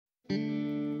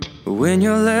when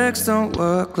your legs don't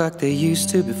work like they used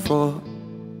to before,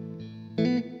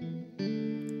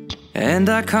 and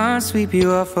I can't sweep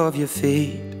you off of your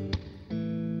feet.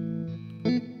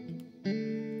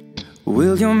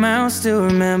 Will your mouth still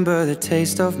remember the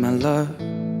taste of my love?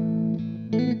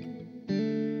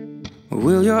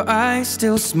 Will your eyes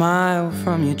still smile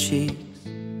from your cheeks?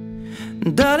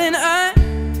 Darling, I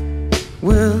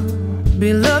will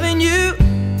be loving you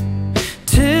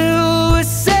till we're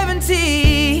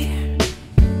 70.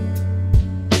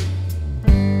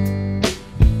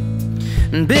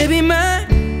 And baby, my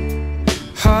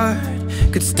heart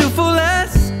could still fall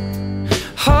as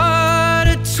hard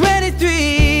at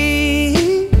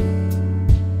 23.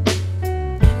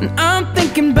 And I'm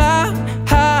thinking about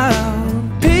how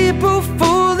people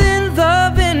fall in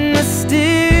love in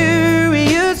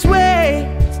mysterious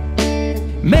ways.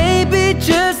 Maybe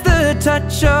just the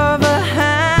touch of a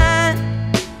hand.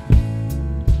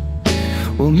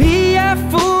 Well, me, I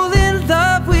fall in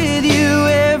love with you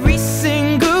every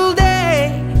single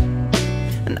day,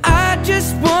 and I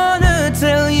just wanna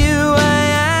tell you I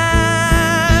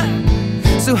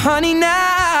am. So honey,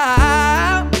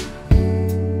 now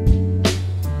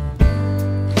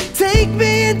take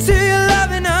me into your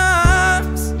loving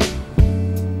arms.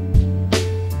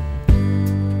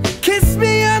 Kiss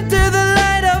me under the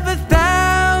light of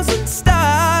 1,000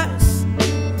 stars.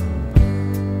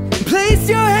 Place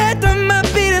your head on my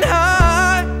beating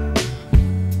heart.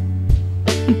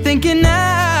 I'm thinking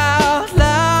out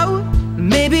loud,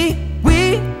 maybe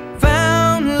we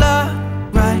found love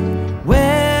right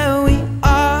where we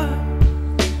are.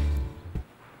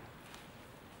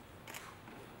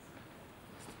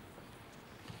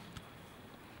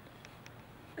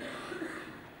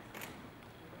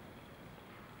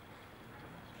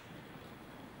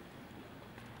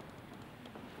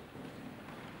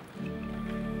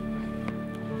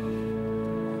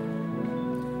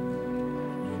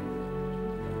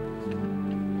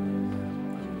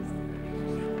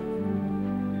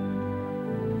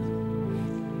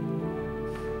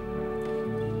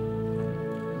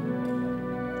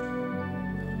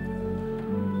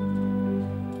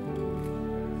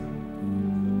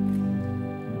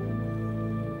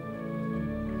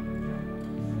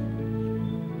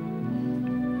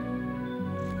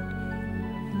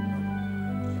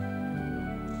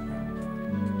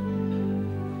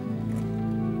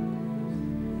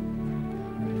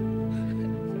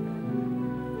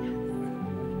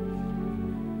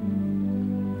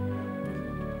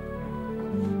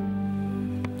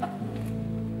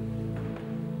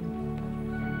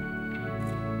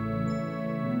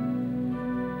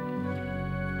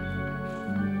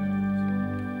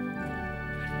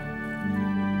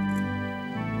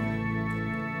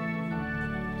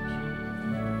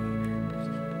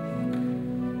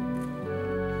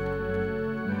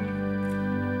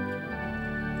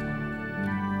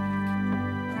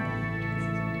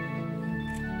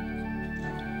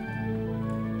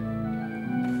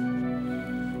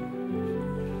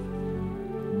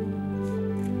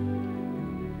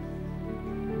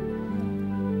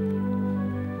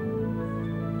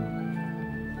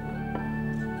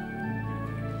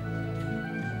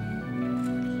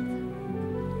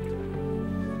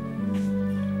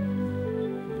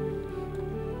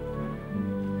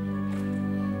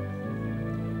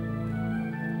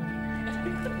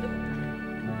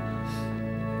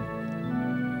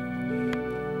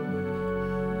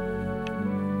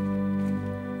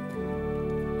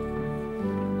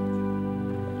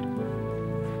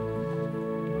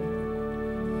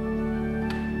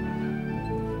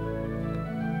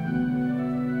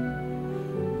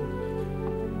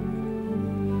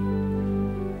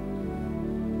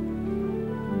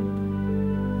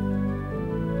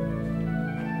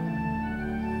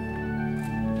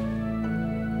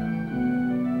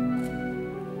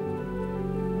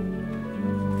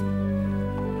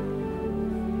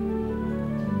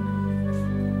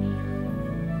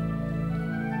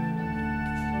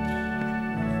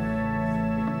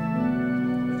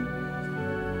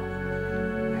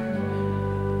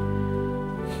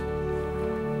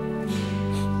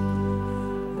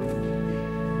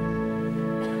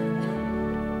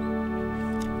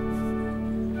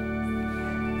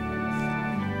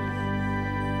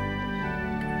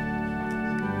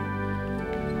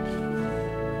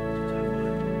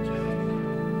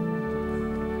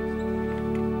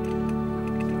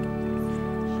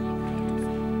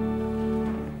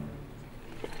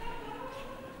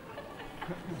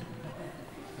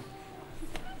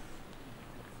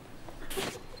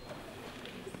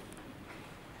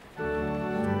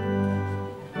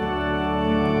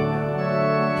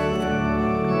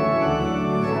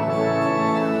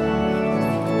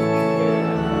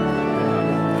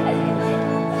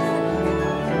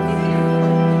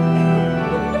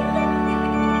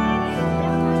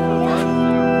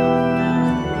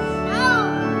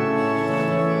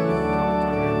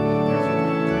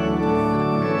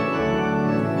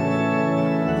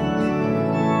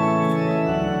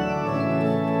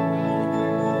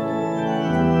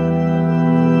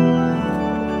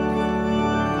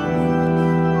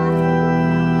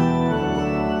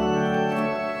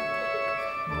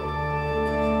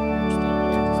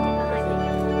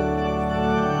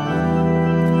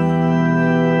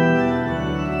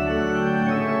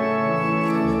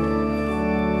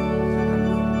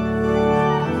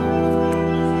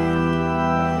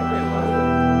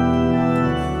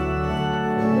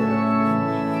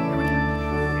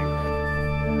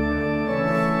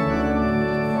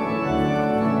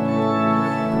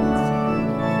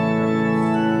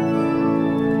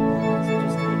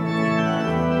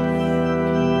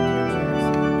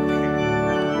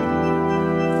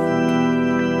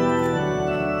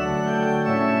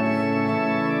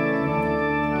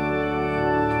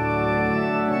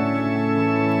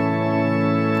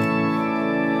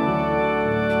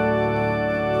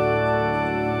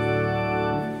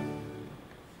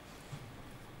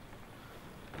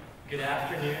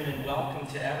 afternoon and welcome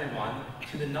to everyone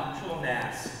to the nuptial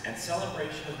mass and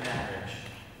celebration of marriage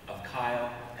of Kyle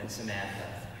and Samantha.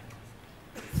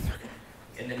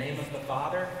 In the name of the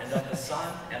Father, and of the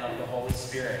Son, and of the Holy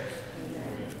Spirit.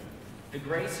 The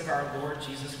grace of our Lord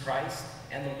Jesus Christ,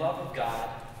 and the love of God,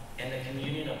 and the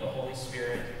communion of the Holy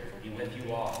Spirit be with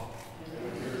you all.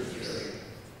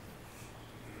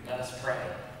 Let us pray.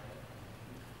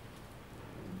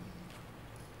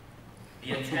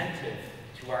 Be attentive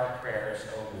to our prayers,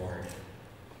 O Lord,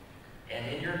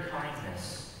 and in your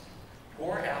kindness,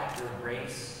 pour out your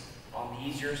grace on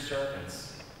these your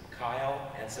servants,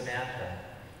 Kyle and Samantha,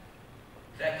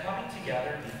 that coming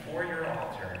together before your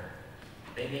altar,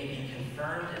 they may be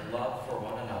confirmed in love for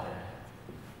one another.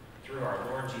 Through our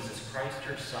Lord Jesus Christ,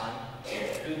 your Son,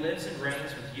 who lives and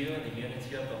reigns with you in the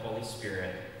unity of the Holy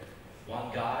Spirit,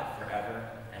 one God forever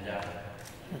and ever.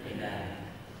 Amen.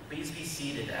 Please be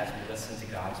seated as we listen to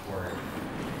God's word.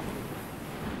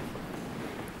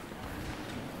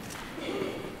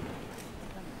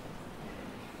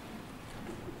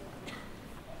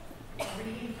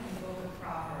 Reading from the book of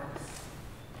Proverbs.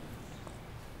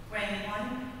 When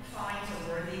one finds a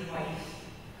worthy wife,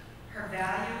 her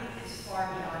value is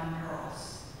far beyond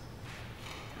pearls.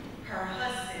 Her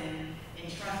husband,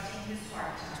 entrusting his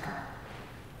heart to her,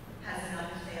 has an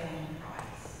unfailing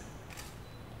prize.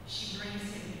 She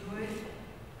brings him good,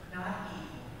 not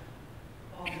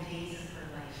evil, all the days of her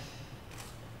life.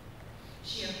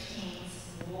 She obtains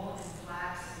wool and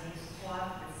flax and makes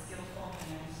cloth with skillful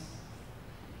hands.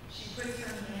 She puts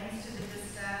her hands to the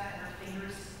distaff and her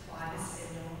fingers ply the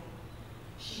spindle.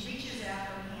 She reaches out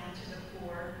her hand to the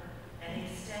poor and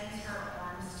extends her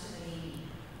arms to the needy.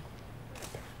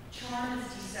 Charm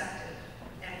is deceptive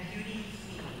and beauty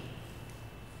fleeting.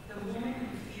 The woman who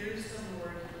fears the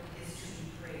Lord is to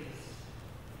be praised.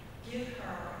 Give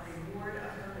her a reward of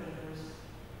her labors,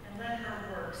 and let her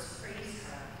works praise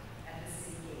her at the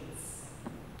city gates.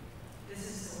 This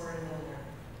is the word of the Lord.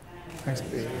 Thanks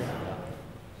be to God.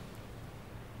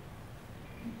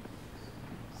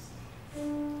 Thank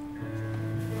you.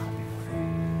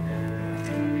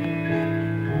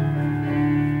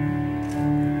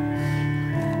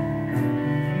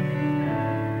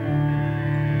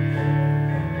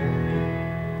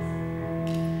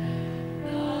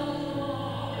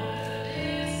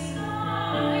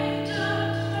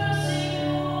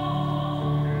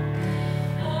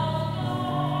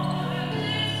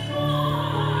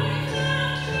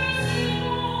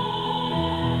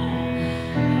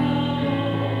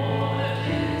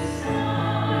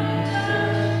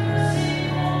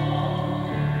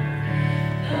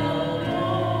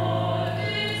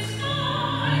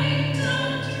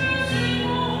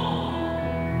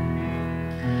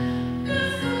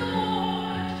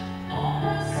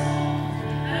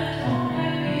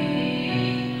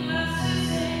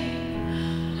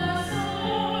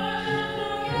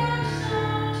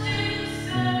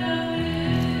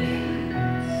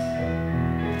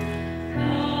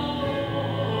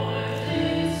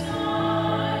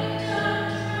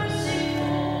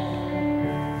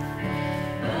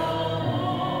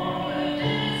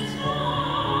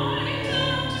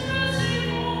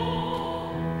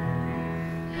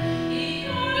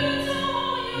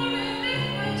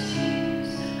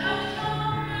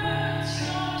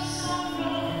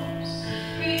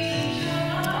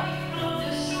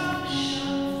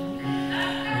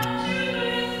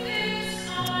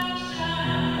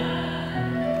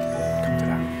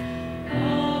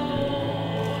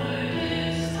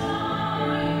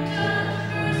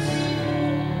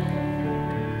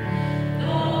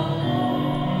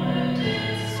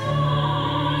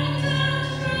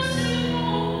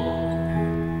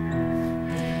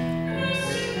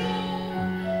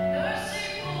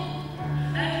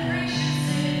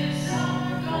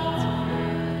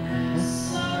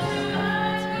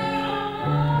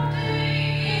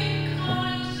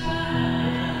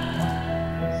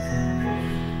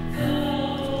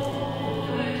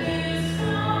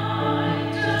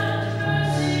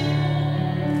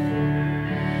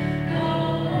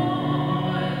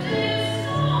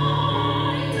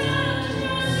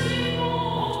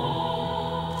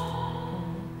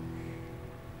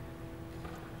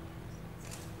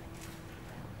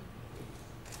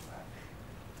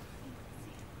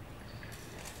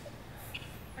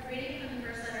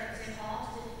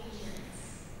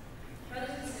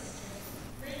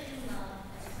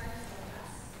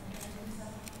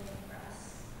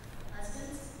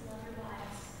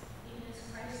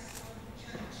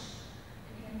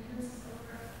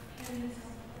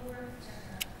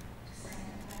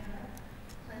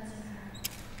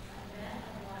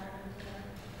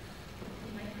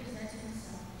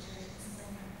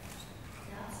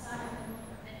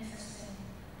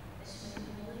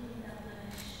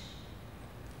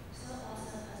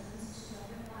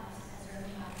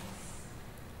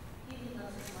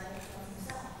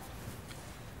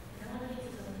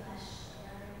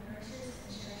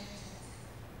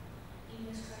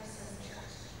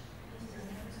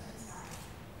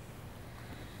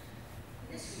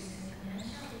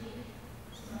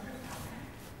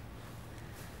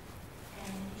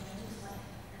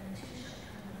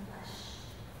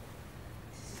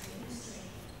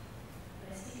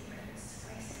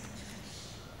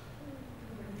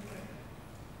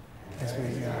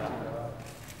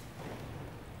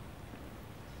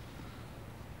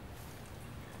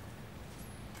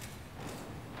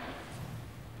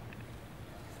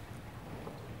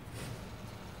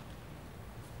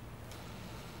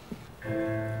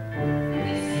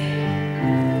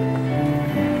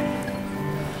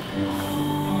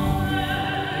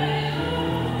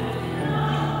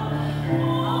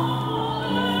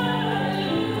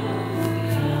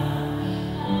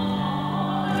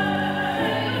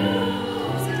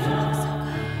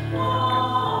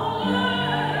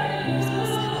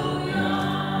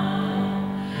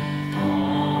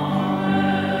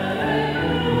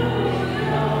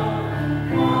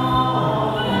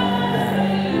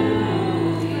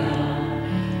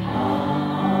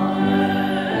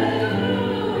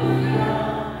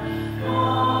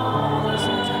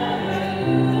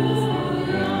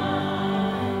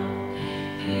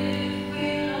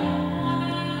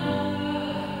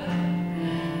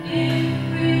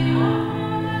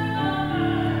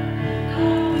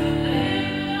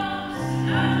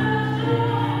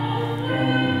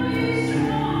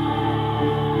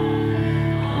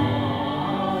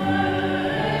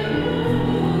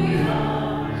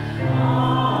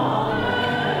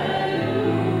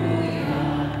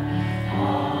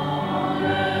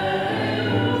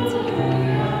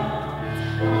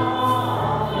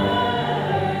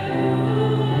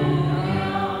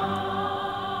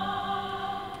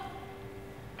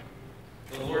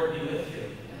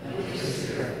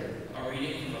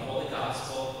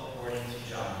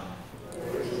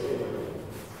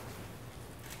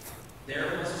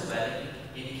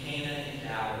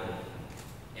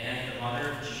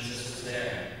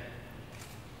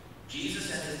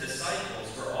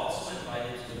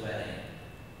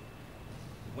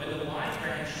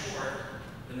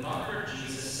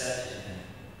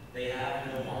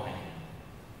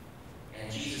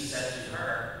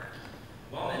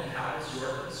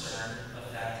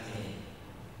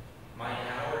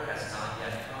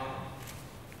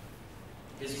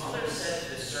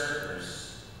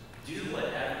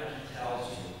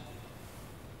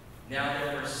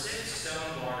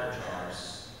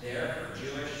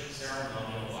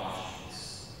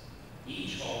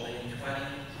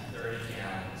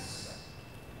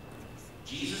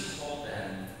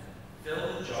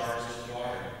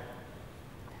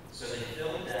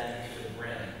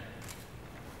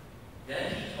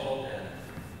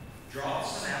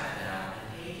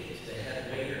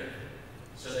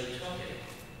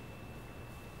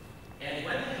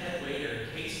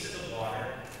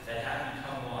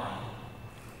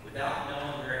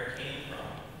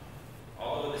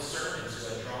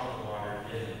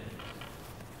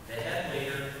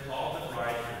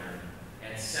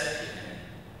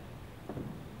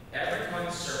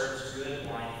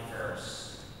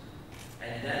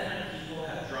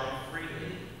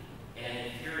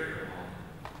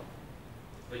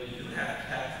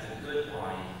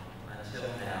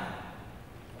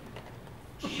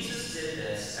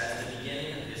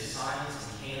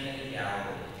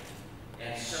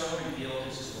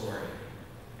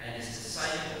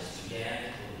 disciples began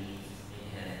to believe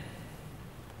in him.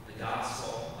 The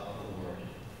Gospel of the Lord.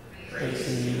 Praise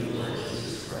to you, Lord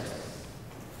Jesus Christ.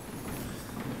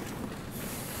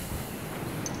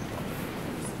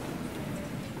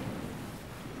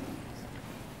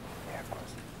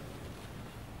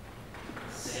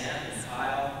 Sam and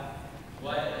Kyle,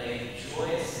 what a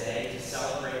joyous day to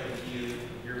celebrate with you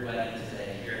your wedding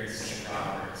today here in St.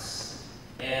 Robert's.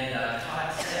 And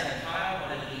Sam and Kyle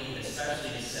wanted me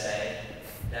especially to say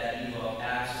that you look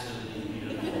absolutely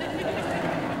beautiful.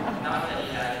 Not that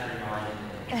you had to remind me,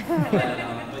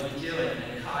 but you do it.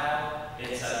 And Kyle,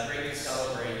 it's great to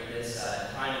celebrate this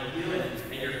time with you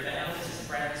and your families and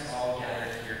friends all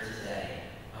gathered here today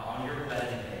on your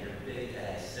wedding day, your big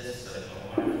day. So this is a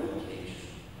wonderful occasion.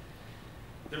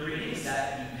 The readings that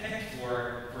you picked for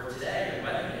today, your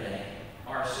wedding day,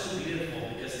 are so beautiful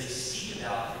because they speak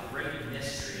about the great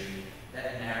mystery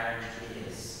that marriage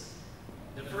is.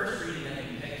 The first reading that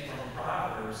you picked from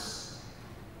Proverbs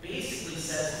basically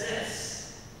says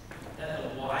this, that the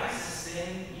wisest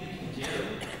thing you can do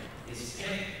is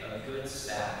pick a good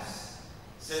spouse.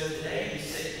 So today you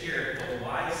sit here, the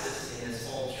wisest in this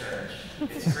whole church.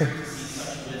 It's great to see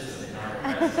such wisdom in our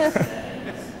presence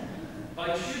today. By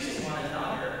choosing one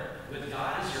another with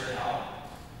God as your help,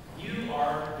 you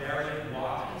are very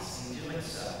wise in doing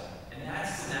so. And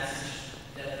that's the message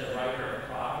that the writer of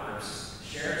Proverbs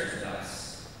shares with us.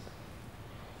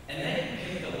 And then you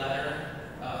pick the letter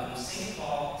from St.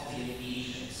 Paul to the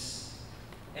Ephesians.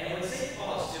 And what St.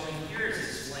 Paul is doing here is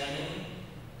explaining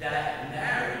that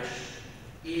marriage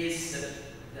is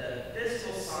the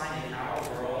physical sign in our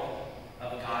world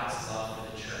of God's love for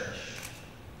the church.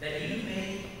 That you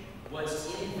make what's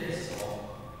invisible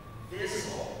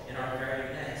visible in our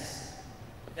very midst.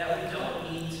 That we don't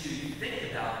need to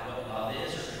think about what love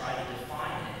is or try to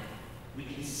define it. We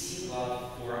can see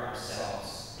love for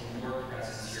ourselves in your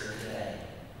presence here today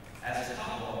as a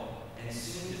couple and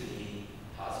soon to be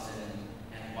husband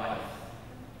and wife.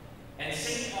 And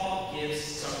St. Paul gives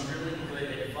some really good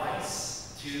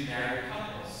advice to married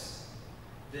couples.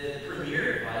 The premier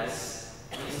advice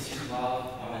is to love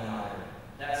one another.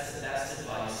 That's the best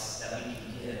advice that we can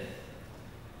give.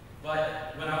 But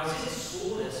when I was in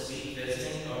school this week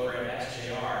visiting over at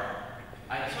SJR,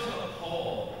 I took a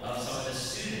poll of some of the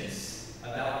students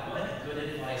about what good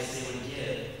advice they would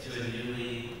give to a newly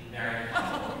married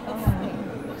couple.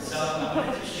 So I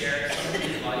wanted to share some of the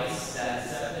advice that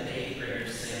 7th and 8th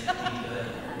graders think would be good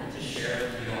to share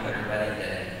with you on your wedding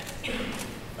day.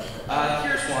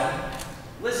 Here's one.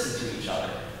 Listen to each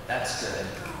other. That's good.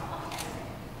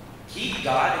 Keep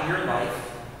God in your life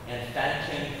and thank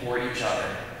Him for each other.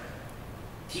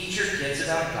 Teach your kids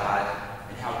about God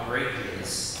and how great He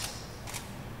is.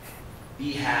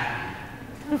 Be happy.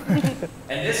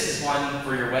 And this is one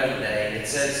for your wedding day. It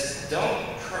says,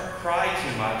 don't cry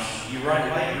too much. You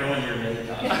might ruin your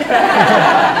makeup.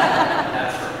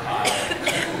 That's for Kyle.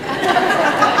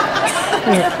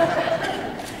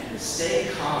 Stay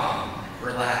calm.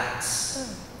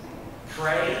 Relax.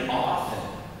 Pray often.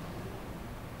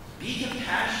 Be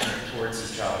compassionate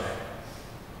towards each other.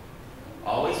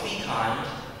 Always be kind.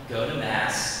 Go to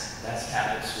Mass. That's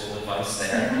Catholic school advice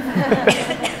there.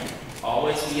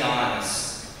 Always be honest.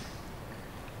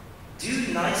 Do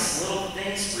nice little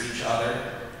things for each other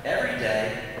every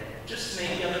day just to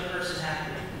make the other person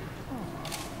happy.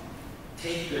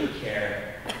 Take good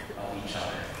care of each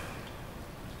other.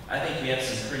 I think we have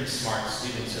some pretty smart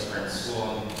students over in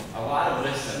school and a lot of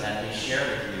wisdom that they share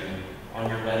with you on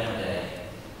your wedding day.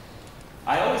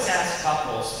 I always ask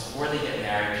couples before they get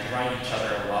married to write each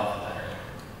other a love letter,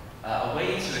 a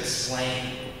way to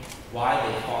explain why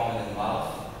they've fallen in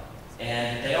love.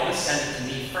 And they always send it to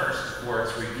me first before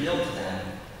it's revealed to them.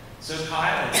 So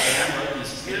Kyle and Sam wrote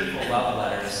these beautiful love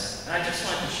letters, and I just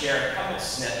wanted to share a couple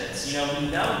snippets. You know, we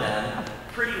know them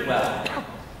pretty well,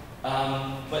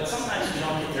 but sometimes we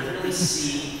don't get to really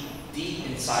see deep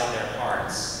inside their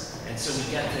hearts, and so we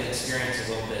get to experience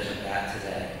a little bit of that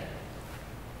today.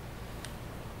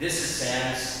 This is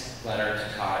Sam's letter to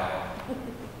Kyle.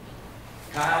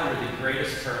 Kyle, you're the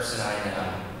greatest person I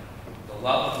know, the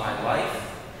love of my life,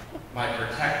 my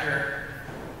protector,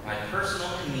 my personal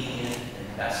comedian,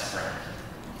 and best friend.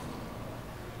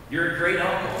 You're a great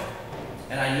uncle,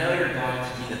 and I know you're going to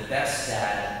be the best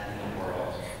dad in the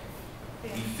world.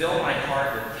 You fill my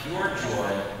heart with pure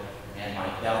joy and my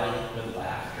belly with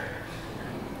laughter.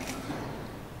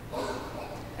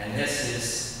 And this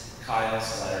is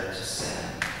Kyle's letter to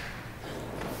Sam.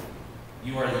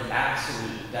 You are the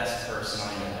absolute best person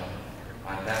I know,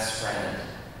 my best friend,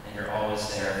 and you're always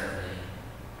there for me.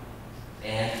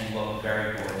 And you look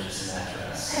very gorgeous in that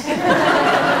dress.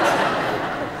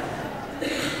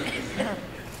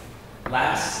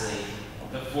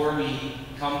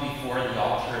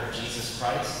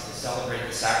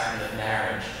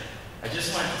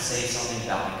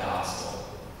 about the gospel.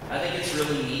 I think it's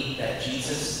really neat that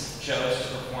Jesus chose to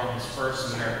perform his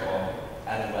first miracle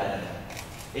at a wedding.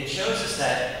 It shows us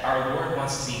that our Lord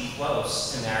wants to be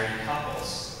close to married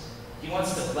couples. He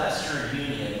wants to bless your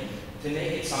union to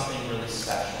make it something really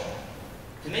special,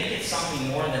 to make it something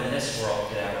more than this world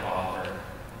could ever offer,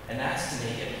 and that's to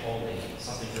make it holy,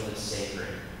 something really sacred.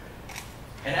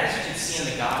 And as you can see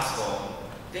in the gospel,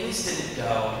 things didn't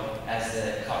go as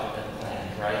the couple had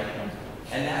planned, right?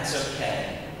 And that's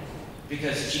okay,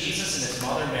 because Jesus and his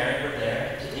mother Mary were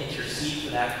there to intercede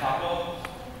for that couple,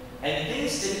 and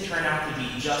things didn't turn out to be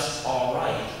just all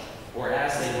right, or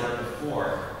as they were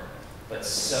before, but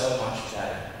so much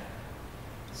better.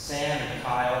 Sam and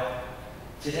Kyle,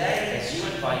 today, as you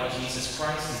invite Jesus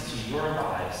Christ into your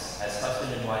lives as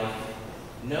husband and wife,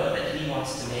 know that he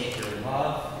wants to make your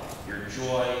love, your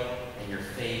joy, and your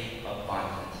faith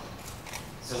abundant.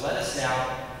 So let us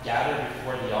now gather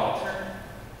before the altar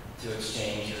to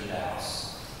exchange your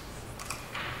vows.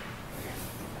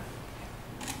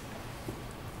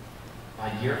 My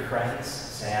dear friends,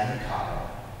 Sam and Kyle,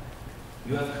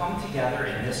 you have come together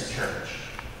in this church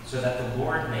so that the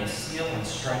Lord may seal and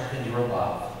strengthen your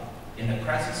love in the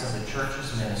presence of the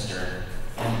church's minister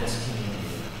and this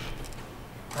community.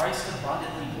 Christ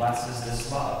abundantly blesses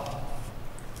this love.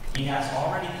 He has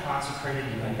already consecrated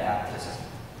you in baptism,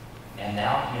 and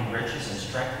now he enriches and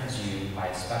strengthens you by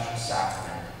a special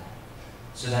sacrament,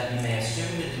 so that you may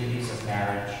assume the duties of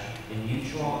marriage in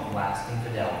mutual and lasting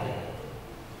fidelity.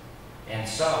 And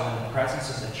so, in the presence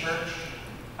of the church,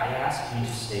 I ask you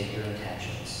to state your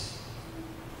intentions.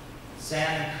 Sam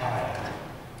and Kyle,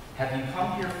 have you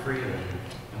come here freely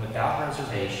and without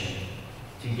reservation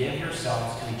to give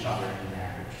yourselves to each other in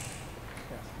marriage?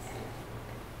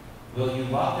 Will you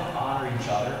love and honor each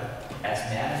other as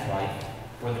man and wife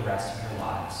for the rest of your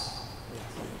lives?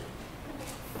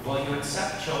 Will you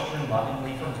accept children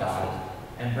lovingly from God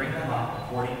and bring them up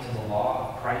according to the law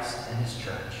of Christ and his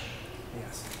church?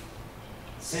 Yes.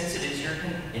 Since it is your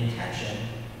intention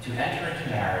to enter into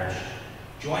marriage,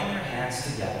 join your hands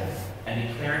together and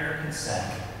declare your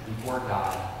consent before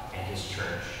God and his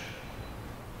church.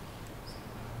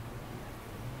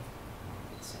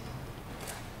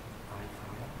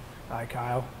 I,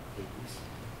 Kyle,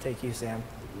 take you, Sam,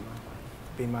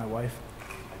 to be my wife.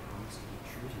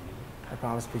 I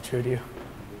promise to be true to you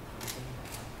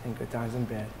in good times and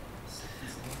bad,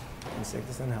 in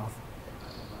sickness and health.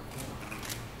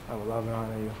 I will love and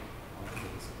honor you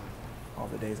all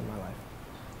the days of my life.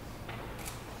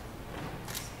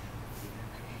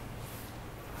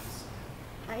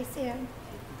 Hi, Sam.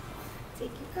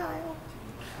 Take you, Kyle.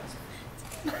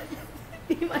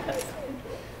 Be my husband.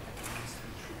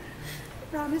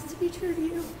 I promise to be true to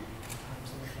you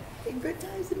in good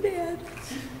times and bad,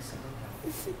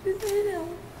 in sickness and in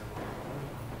health.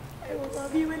 I will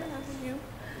love you and honor you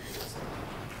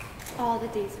all the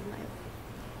days of my life.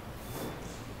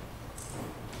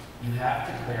 You have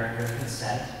declared your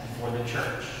consent before the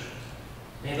church.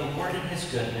 May the Lord in his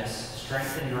goodness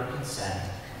strengthen your consent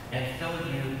and fill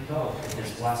you both with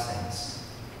his blessings.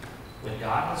 What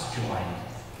God has joined,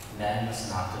 men must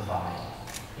not divide.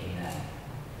 Amen.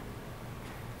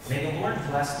 May the Lord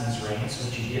bless these rings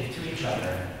which you give to each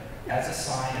other as a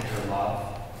sign of your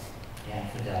love and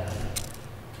fidelity.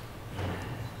 Amen.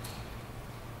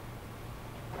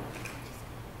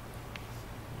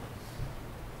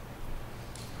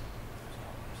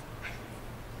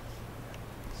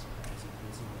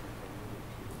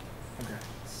 Okay.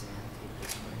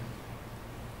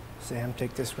 Sam,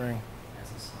 take this ring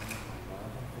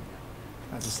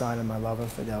as a sign of my love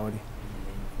and fidelity.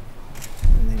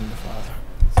 In the name of the Father,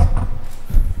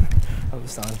 of the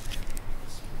Son,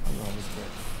 of the Holy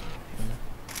Spirit. Amen.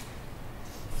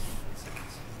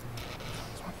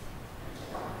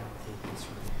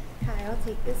 Kyle,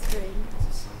 take this ring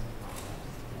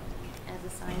as a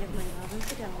sign of my love and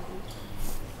fidelity.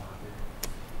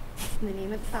 In the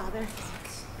name of the Father,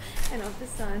 and of the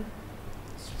Son,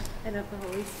 and of the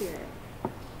Holy Spirit.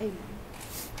 Amen.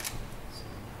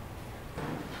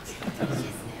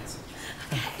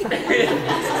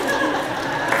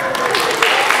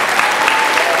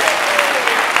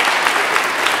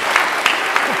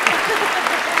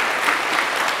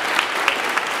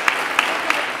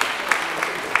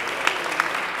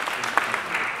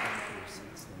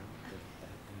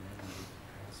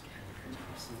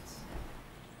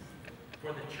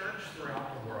 For the church throughout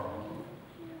the world,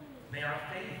 may our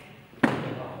faith in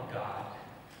the love of God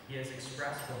be as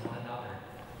expressed for one another.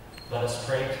 Let us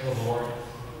pray to the Lord.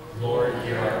 Lord,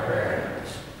 hear our prayer.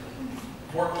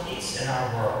 For peace in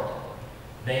our world,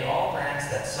 may all lands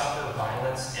that suffer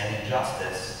violence and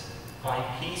injustice find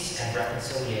peace and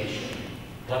reconciliation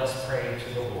Let us pray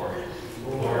to the Lord.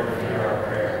 Lord, hear our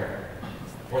prayer.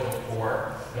 For the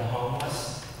poor, the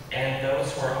homeless, and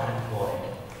those who are unemployed,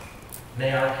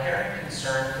 may our care and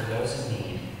concern for those in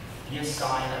need be a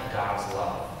sign of God's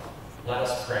love. Let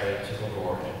us pray to the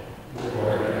Lord.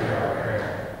 Lord, hear our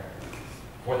prayer.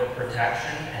 For the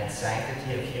protection and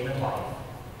sanctity of human life,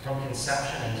 from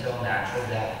conception until natural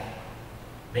death,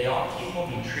 may all people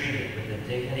be treated with the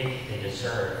dignity they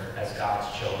deserve as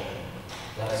God's children.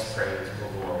 Let us pray to the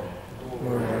Lord.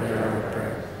 Lord, hear our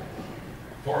prayer.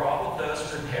 For all of those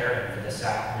preparing for the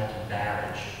sacrament of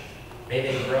marriage, may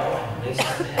they grow in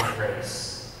wisdom and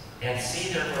grace, and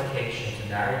see their vocation to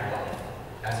married life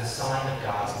as a sign of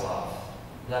God's love.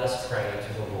 Let us pray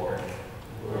to the Lord.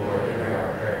 Lord, hear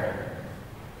our prayer.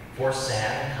 For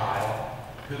Sam and Kyle,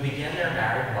 who begin their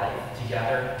married life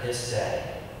together this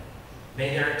day,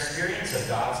 may their experience of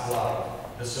God's love,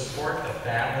 the support of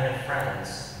family and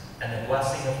friends, and the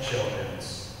blessing of children,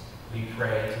 we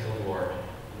pray to the Lord.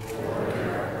 Lord, hear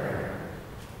our prayer.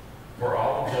 For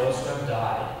all of those who have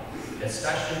died,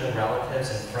 especially the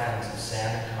relatives and friends of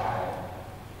Sam and Kyle,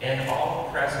 and all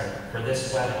present for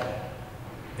this wedding,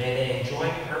 may they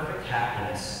enjoy perfect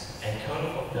happiness and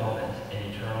total fulfillment in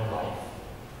eternal life.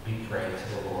 We pray to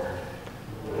the Lord.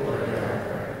 Lord, hear our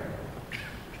prayer.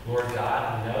 Lord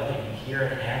God, we know that you hear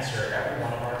and answer every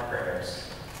one of our prayers.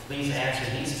 Please answer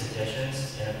these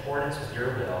petitions in accordance with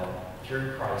your will,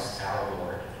 through Christ our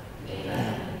Lord.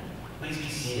 Amen. Please be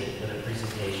seated for the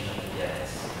presentation of the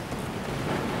gifts.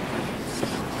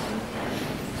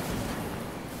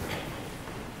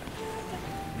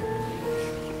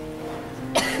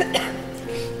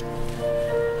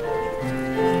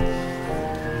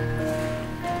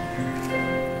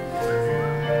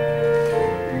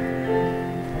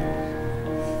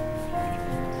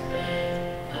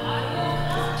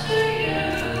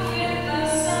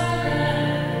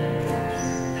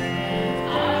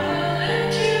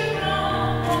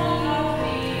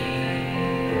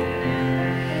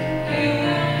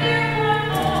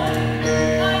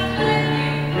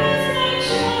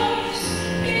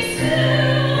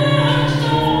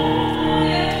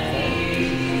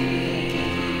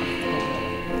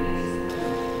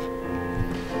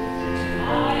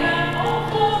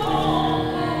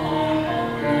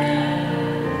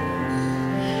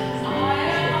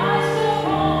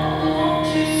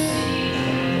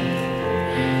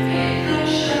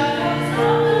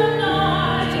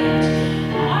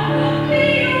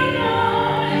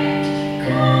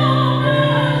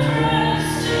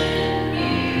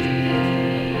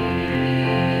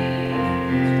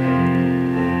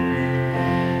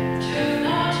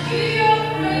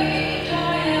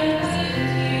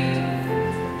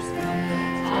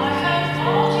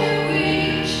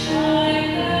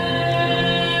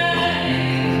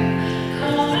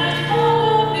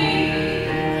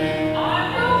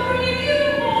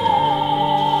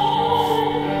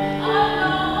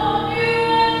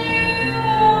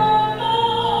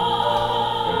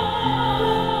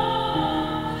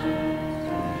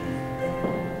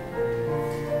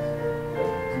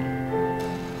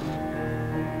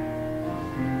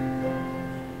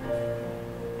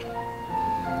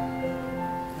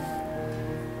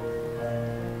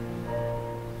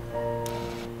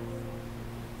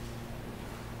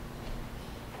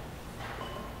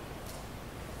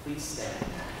 Please stand.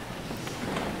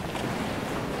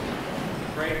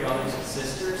 Pray, brothers and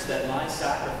sisters, that my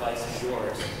sacrifice and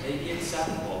yours may be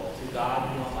acceptable to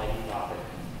God the Almighty Father.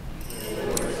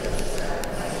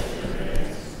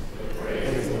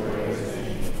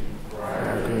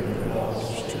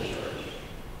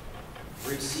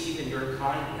 Receive in your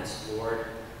kindness, Lord,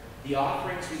 the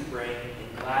offerings we bring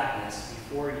in gladness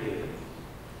before you,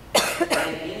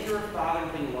 and in your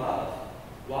fatherly love,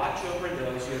 watch over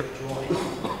those you have joined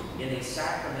in a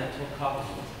sacramental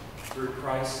covenant through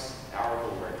Christ our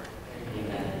Lord.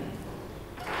 Amen.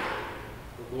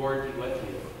 The Lord be with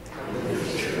you.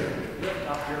 Lift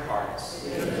up your hearts.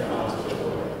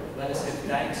 Let us give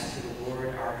thanks to the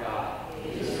Lord our God.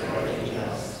 It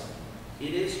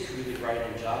is truly right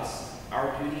and just,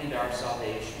 our duty and our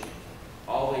salvation,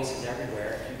 always and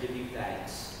everywhere to give you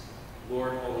thanks.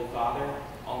 Lord, Holy Father,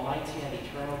 Almighty and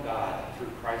eternal God, through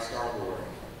Christ our Lord.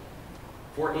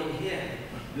 For in him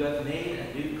you have made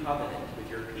a new covenant with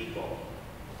your people,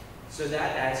 so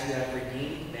that as you have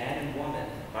redeemed man and woman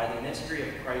by the mystery of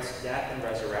Christ's death and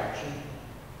resurrection,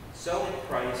 so in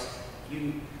Christ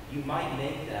you might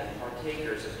make them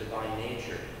partakers of divine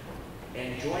nature,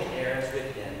 and joint heirs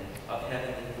with him of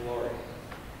heavenly glory.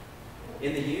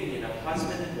 In the union of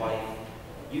husband and wife,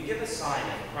 you give a sign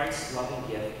of Christ's loving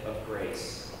gift of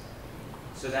grace,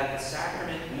 so that the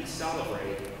sacrament we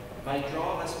celebrate might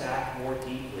draw us back more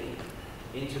deeply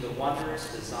into the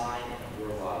wondrous design of your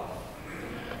love.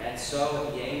 And so,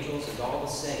 with the angels and all the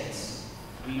saints,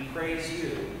 we praise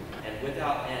you, and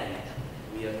without end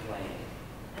we acclaim.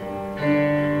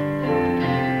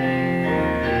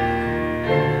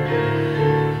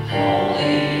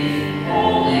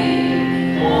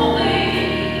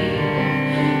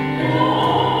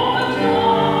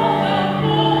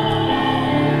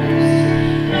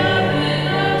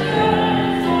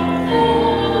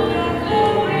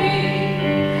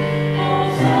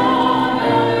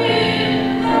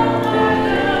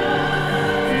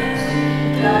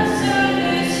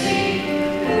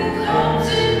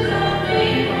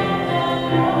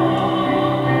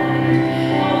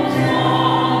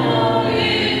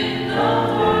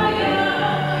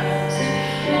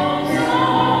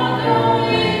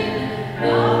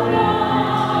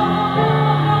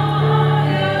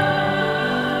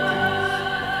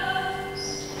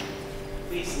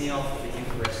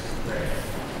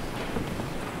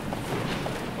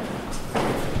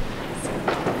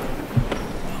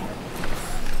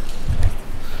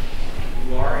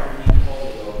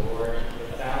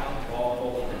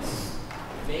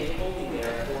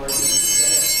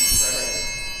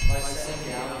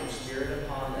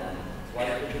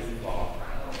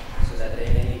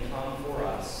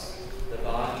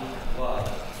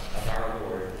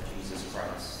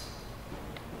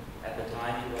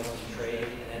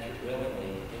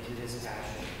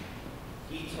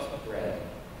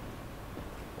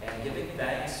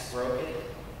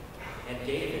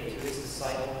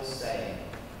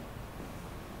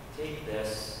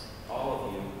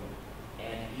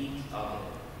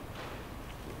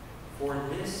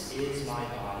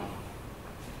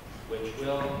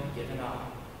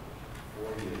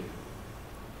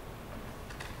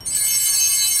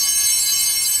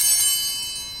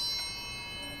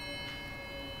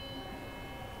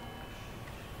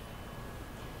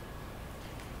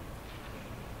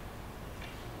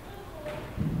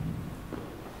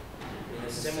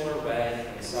 Similar way,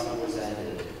 when the supper was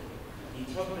ended,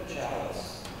 he took the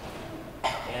chalice,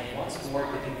 and once more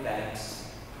giving thanks,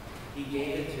 he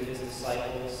gave it to his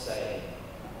disciples, saying,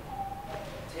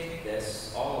 "Take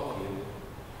this, all of you,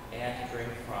 and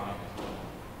drink from it.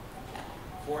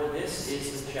 For this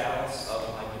is the chalice of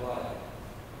my blood,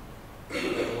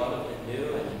 the blood of the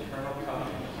new and eternal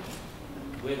covenant,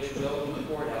 which will be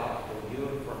poured out for you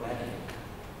and for many,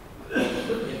 for the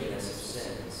forgiveness of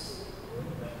sins.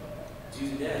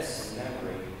 Do this in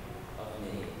memory of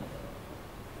me."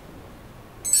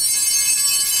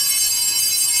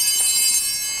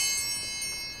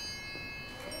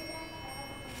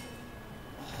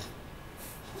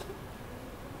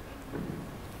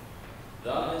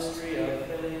 The mystery of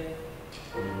faith.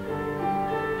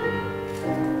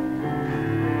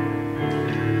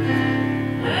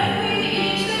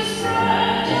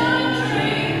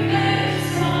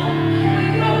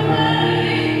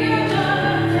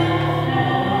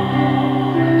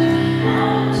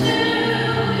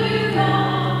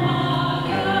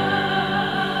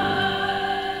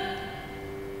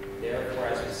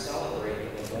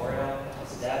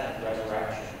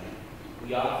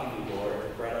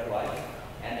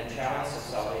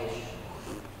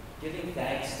 Giving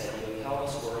thanks that you have held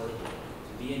us worthy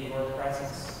to be in your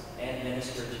presence and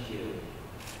minister to you.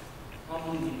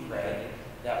 Humbly we pray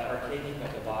that partaking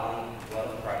of the body and blood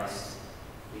of Christ,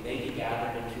 we may be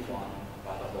gathered into one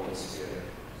by the Holy Spirit.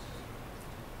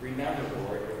 Remember,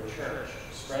 Lord, your church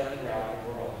spread throughout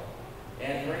the world,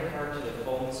 and bring her to the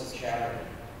fullness of charity,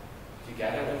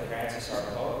 together with Francis our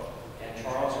Pope and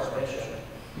Charles our Bishop,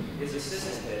 his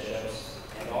assistant bishops,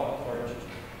 and all the clergy.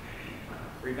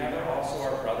 Remember also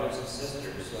our brothers and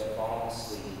sisters who have fallen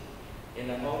asleep in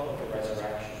the hope of the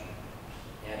resurrection,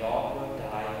 and all who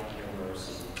have died in your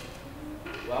mercy.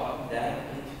 Welcome them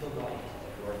into the light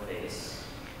of your face.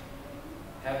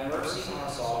 Have mercy on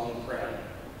us all, we pray,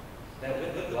 that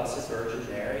with the Blessed Virgin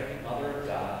Mary, Mother of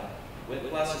God, with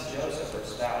Blessed Joseph, her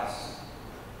spouse,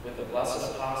 with the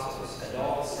blessed apostles and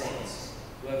all the saints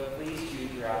who have pleased you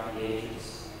throughout the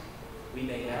ages, we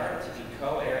may merit to be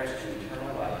co-heirs to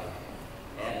eternal life,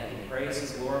 and we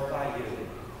praise and glorify you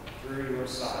through your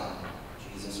Son,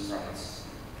 Jesus Christ.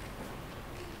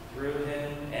 Through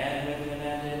him, and with him,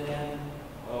 and in him,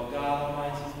 O God,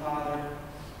 Almighty Father,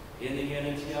 in the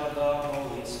unity of the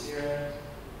Holy Spirit,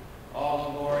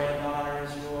 all glory and honor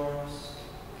is yours,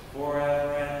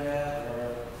 forever and ever.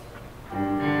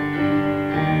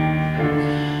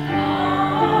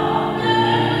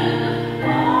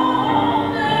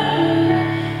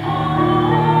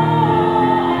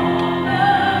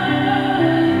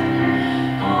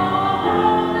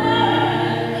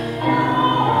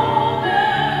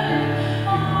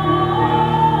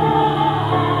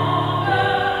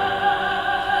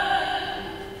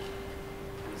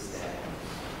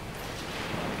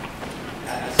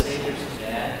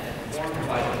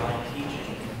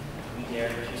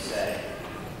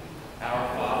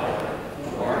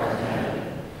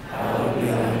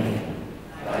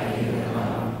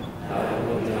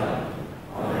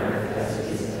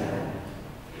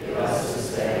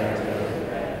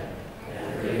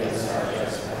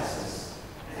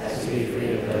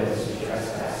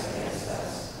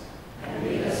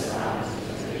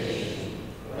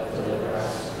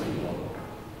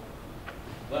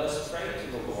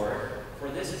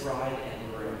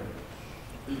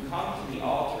 come to the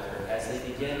altar as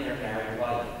they begin their married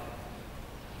life,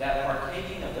 that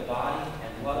partaking of the body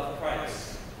and blood of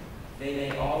Christ, they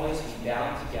may always be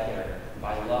bound together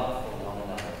by love for one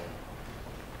another.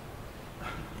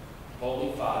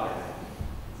 Holy Father,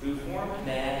 who formed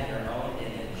man in your own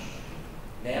image,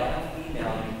 male and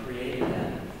female you created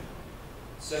them,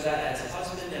 so that as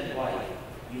husband and wife,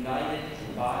 united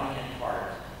in body and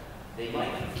heart, they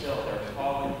might fulfill their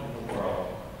calling in the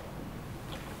world.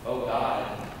 O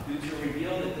God, who to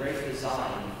reveal the great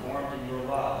design you formed in your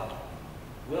love,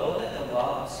 will that the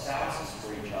love of spouses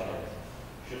for each other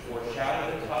should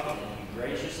foreshadow the covenant you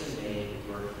graciously made with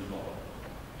your people,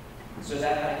 so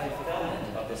that by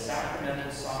fulfillment of the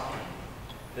sacramental sign,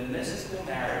 the mystical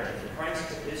marriage of Christ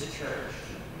with his church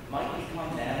might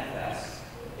become manifest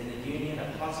in the union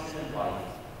of husband and wife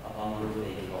among your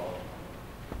faithful.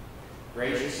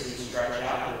 Graciously stretch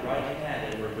out your right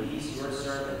hand over these your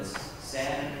servants,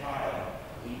 Sam and Kyle,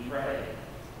 we pray,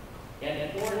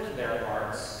 and pour into their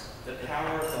hearts the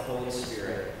power of the Holy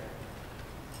Spirit.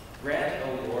 Grant,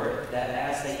 O Lord, that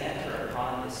as they enter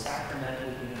upon this sacramental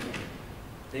union,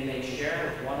 they may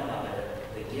share with one another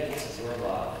the gifts of your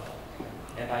love,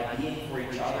 and by being for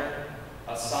each other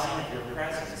a sign of your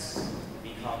presence,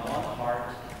 become one heart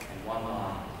and one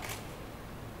mind.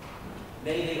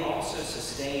 May they also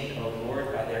sustain, O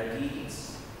Lord, by their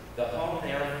deeds, the home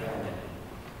they are forming,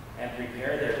 and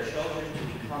prepare their children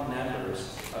to become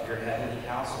members of your heavenly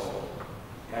household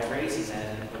by raising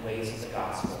them in the ways of the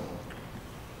gospel.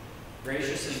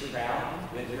 Graciously crown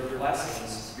with your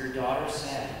blessings your daughter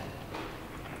Sam,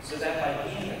 so that by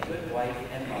being a good wife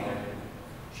and mother,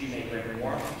 she may bring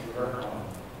warmth to her home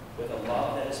with a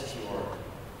love that is pure,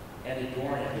 and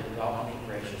adorn it with welcoming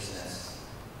graciousness.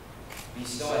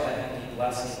 Bestow a heavenly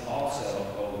blessing also,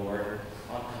 O Lord,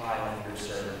 on Kyle, your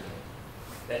servant,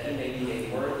 that he may be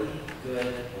a worthy, good,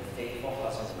 and faithful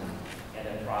husband and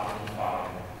a provident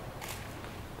father.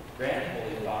 Grant,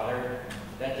 Holy Father,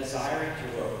 that desiring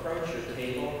to approach your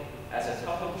table as a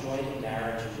couple joined in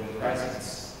marriage in your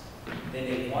presence, they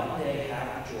may one day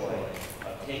have the joy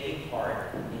of taking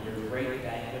part in your great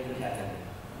banquet in heaven.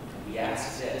 We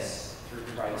ask this through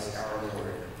Christ our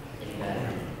Lord.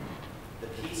 Amen. The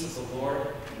peace of the Lord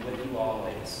be with you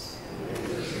always.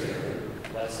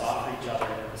 Let us offer each other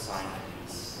the sign of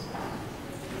peace.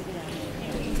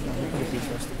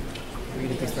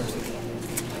 Read it first.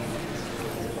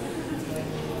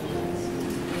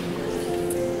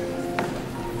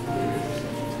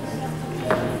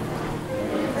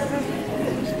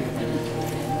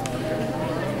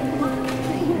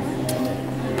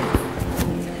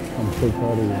 I'm so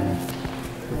proud of you.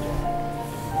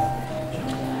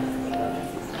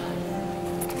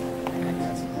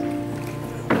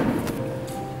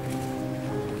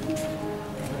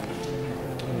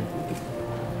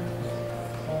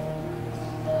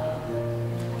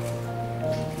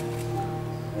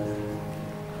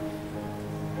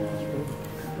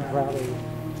 Proud of you.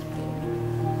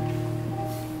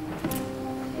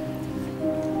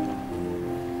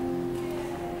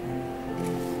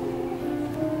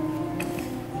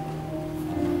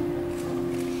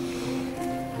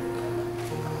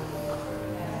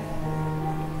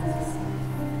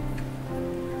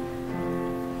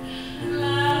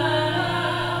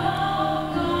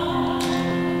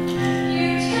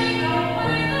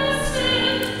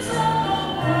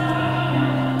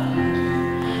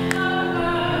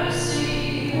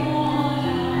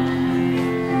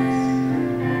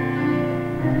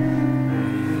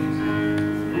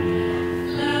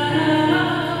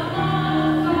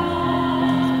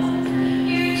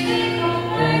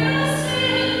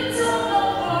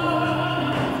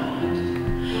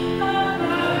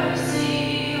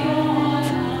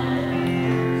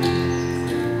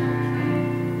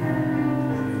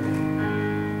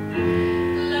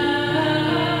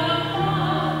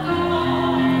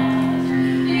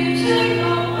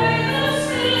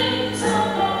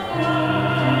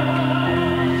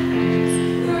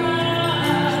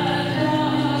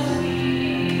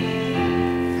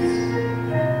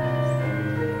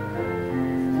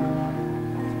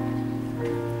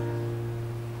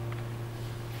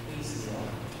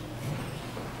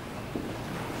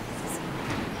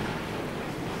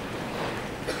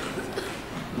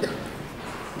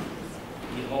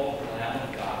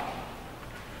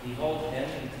 Behold him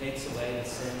who takes away the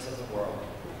sins of the world.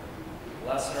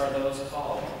 Blessed are those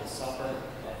called to the supper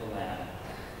of the Lamb.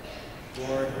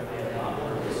 Lord, we are not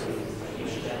worthy that you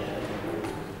should enter.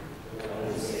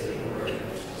 Only say the word, and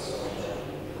my soul shall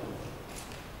be healed.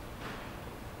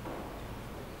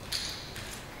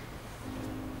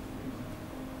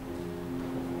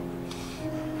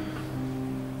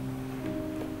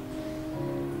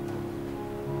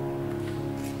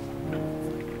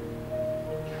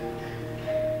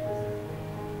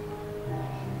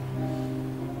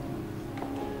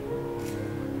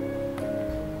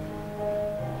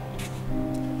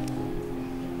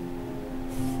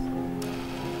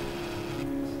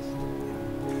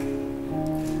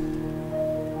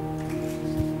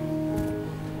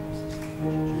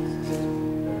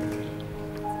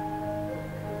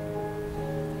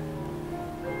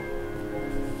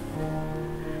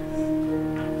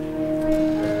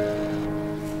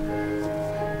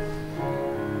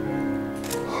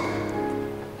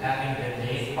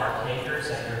 partakers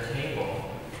at your table,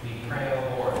 we pray, O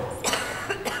Lord,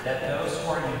 that those who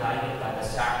are united by the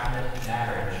sacrament of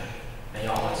marriage may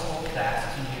always hold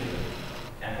fast to you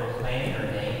and proclaim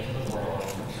your name to the world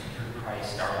through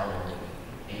Christ our Lord.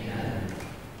 Amen.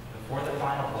 Before the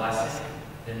final blessing,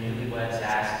 the newlyweds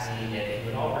asked me if you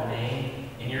would all remain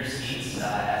in your seats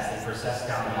as they process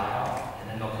down the aisle, and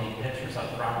then they'll take pictures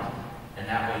up front, and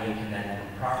that way you can then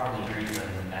properly greet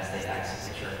them as they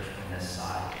exit the church from this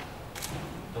side.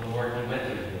 The Lord be with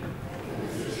you.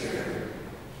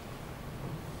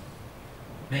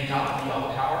 May God, the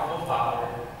all-powerful Father,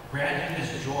 grant you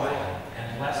his joy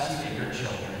and bless you and your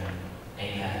children.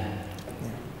 Amen.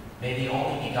 May the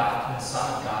only begotten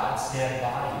Son of God stand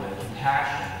by you with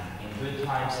compassion in good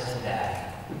times and in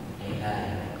bad.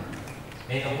 Amen.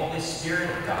 May the Holy Spirit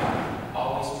of God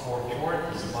always pour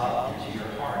forth his love into your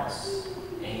hearts.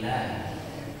 Amen.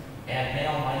 And may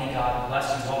Almighty God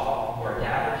bless you all who are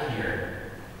gathered here,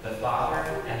 the Father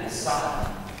and the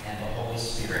Son and the Holy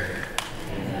Spirit.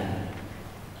 Amen.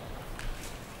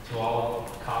 To all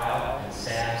of Kyle and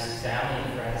Sam's family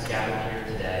and friends gathered here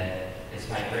today, it's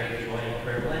my great joy and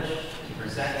privilege to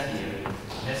present to you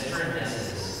Mr. and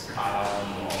Mrs. Kyle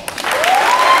Neal.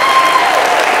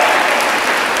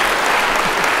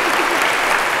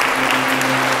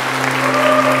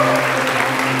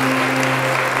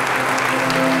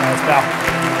 Nice pal.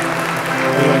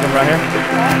 You want to come right here?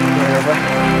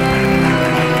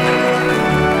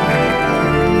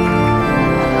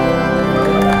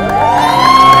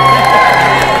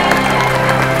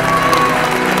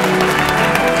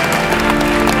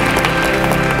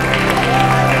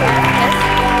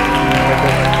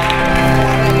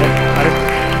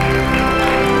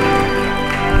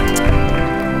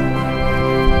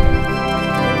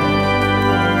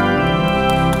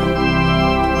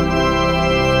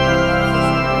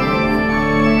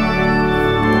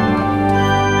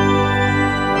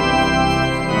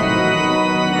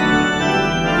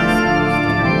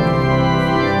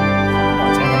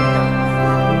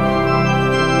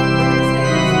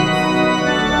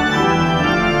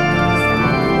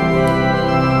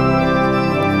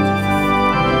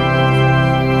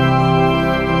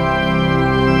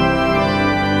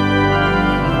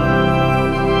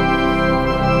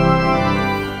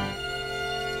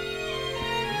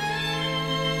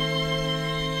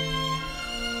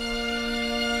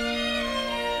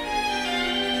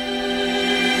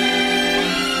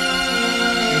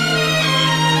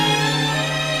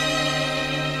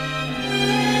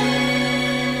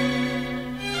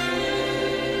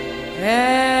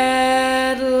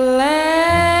 At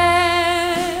last,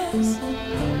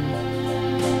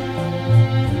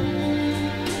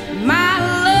 my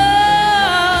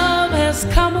love has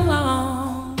come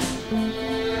along.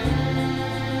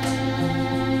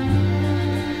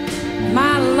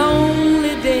 My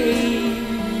lonely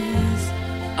days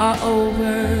are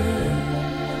over,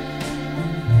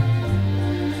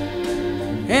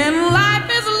 and life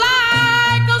is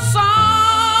like a song.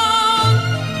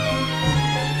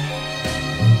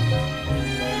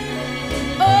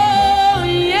 Oh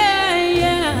yeah,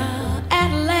 yeah,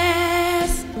 at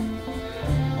last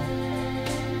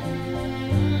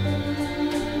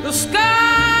the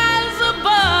skies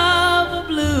above are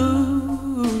blue.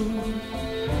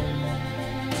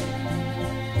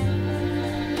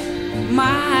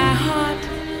 My heart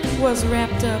was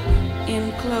wrapped up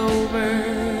in clover.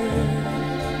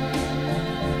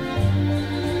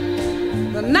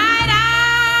 The night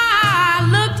I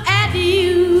looked at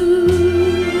you,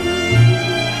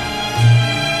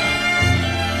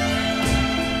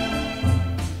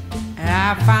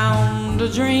 I found a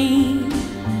dream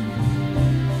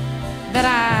that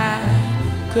I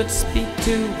could speak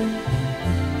to,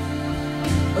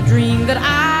 a dream that I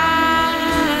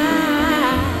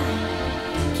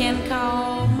can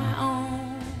call my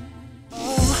own.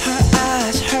 Oh,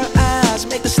 her eyes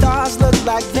make the stars look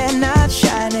like they're not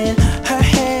shining. Her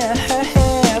hair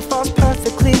falls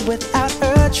perfectly without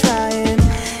her trying.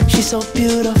 She's so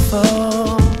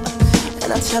beautiful,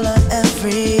 and I tell her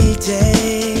every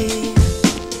day.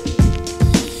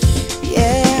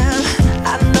 Yeah,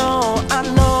 I know,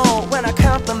 when I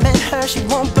compliment her, she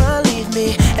won't believe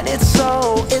me. And it's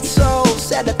so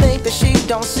sad to think that she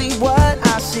don't see what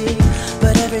I see.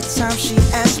 But every time she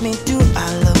asks me, do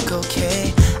I look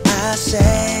okay, I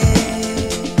say,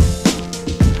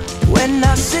 when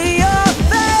I see your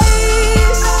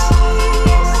face,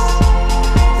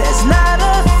 there's not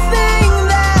a thing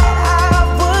that I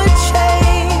would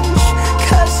change.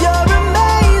 'Cause you're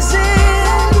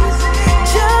amazing,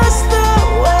 just the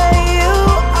way you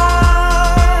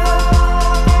are.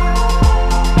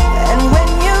 And when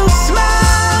you smile,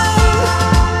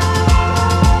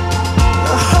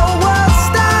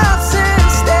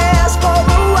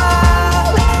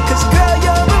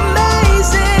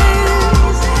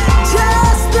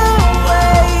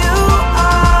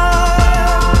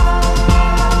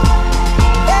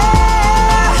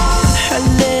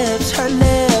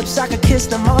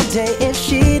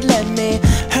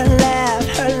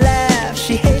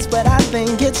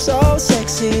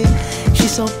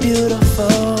 so beautiful,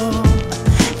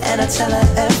 and I tell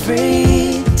her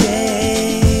every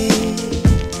day.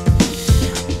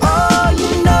 Oh,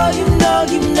 you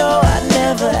know I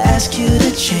never ask you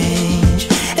to change.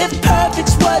 If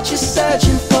perfect's what you're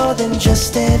searching for, then just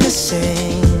stay the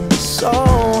same. So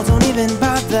don't even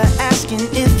bother asking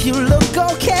if you look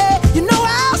okay. You know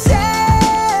I'll say.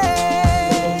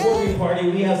 Before we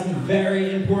party, we have some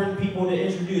very important people to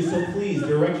introduce, so please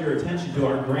direct your attention to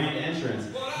our grand entrance.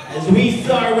 As we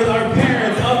start with our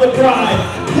parents of the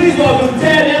bride, please welcome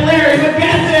Ted and Larry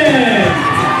McGethan.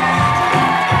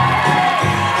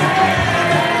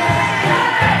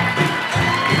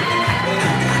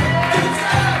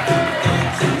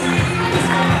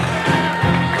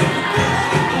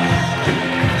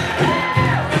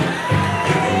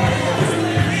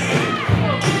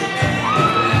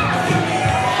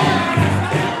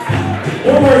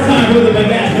 One more time with the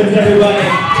McGathans, everybody.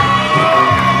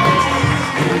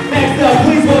 Next up,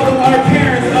 please welcome our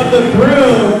parents of the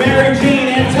groom, Mary Jane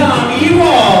and Tom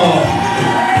Ewald.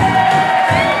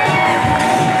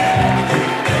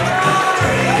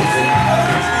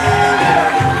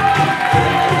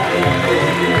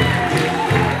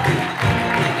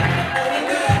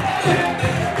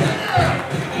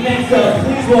 Next up,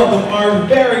 please welcome our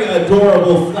very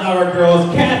adorable flower girls,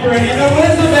 Catherine and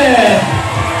Elizabeth.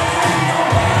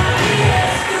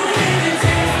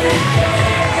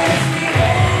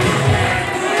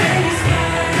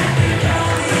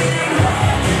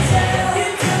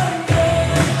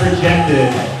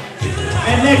 Rejected.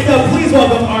 And next up, please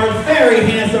welcome our very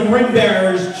handsome ring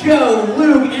bearers, Joe,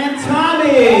 Luke, and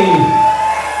Tommy.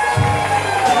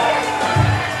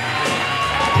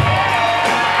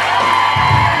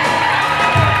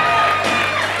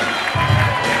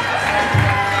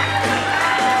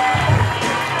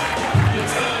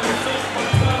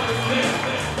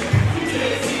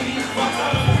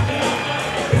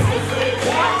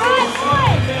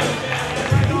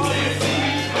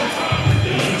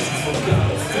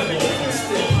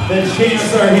 The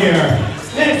champs are here.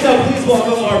 Next up, please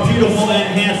welcome our beautiful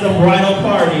and handsome bridal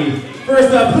party.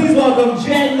 First up, please welcome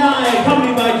Jen Nye,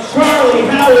 accompanied by Charlie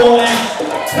Howell and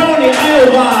Tony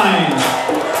Iovine.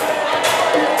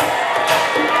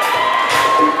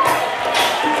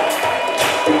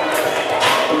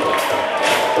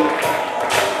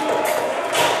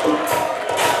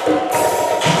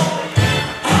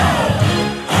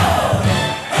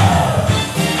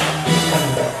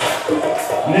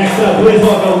 Next up, please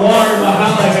welcome Warren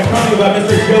Mahalik, accompanied by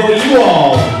Mr. Joe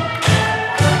Ewald.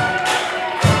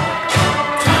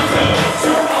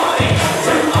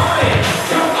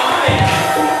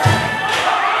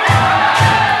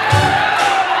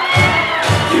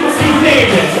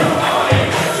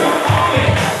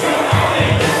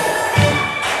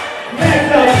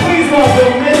 Next up, please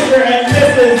welcome Mr. and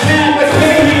Mrs. Matt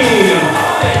McCady.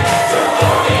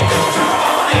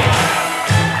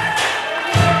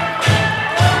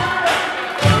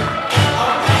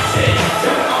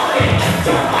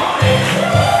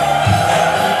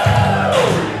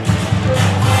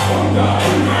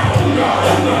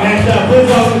 Next up, please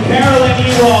welcome Carolyn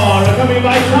Ewald, accompanied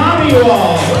by Tom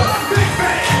Ewald.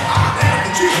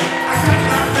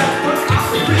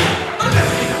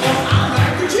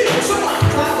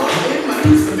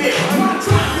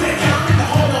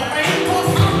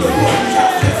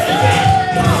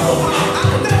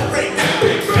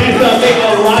 Next up, make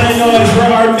a lot of noise for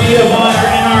our maid of honor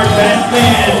and our best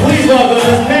man. Please welcome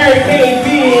Miss Mary Kay B,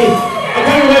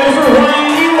 accompanied by Mr. Ryan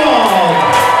Ewald.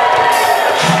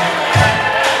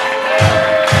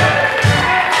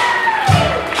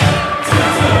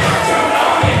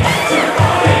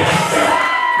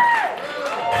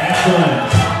 Excellent.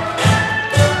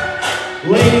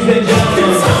 Ladies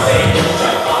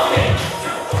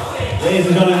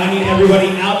and gentlemen, I need everybody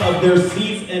out of their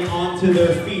seats and onto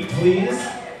their feet, please.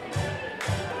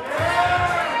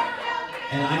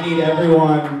 And I need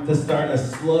everyone to start a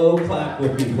slow clap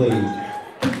with me, please.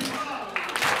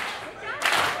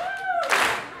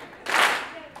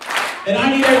 And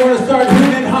I need everyone to start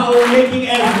hooting and hollering, making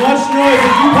as much noise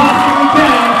as you possibly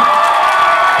can,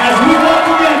 as we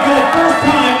welcome in for the first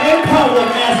time in public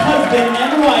as husband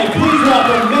and wife. Please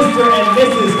welcome Mr. and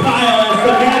Mrs. Kyle and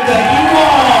Samantha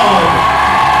Ewald.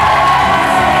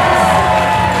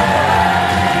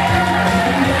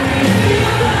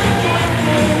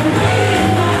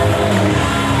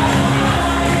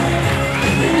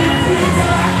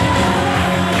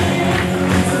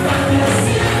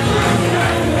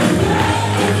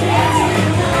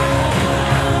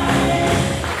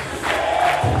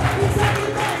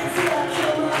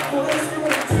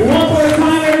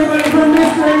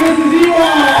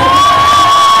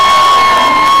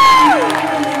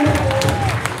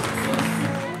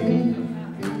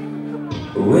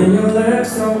 When your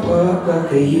legs don't work like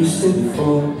they used to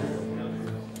before,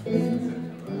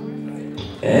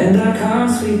 and I can't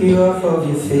sweep you off of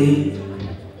your feet.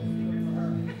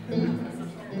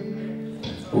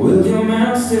 Will your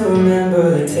mouth still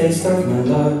remember the taste of my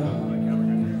love?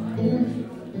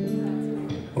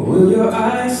 Will your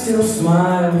eyes still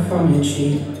smile from your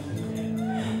cheek?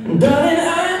 Darling,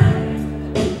 I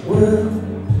will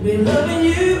be loving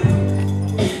you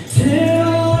till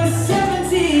we're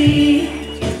 70.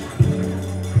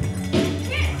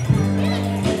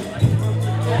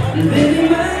 Baby,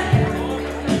 my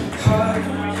heart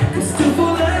can still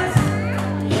fall as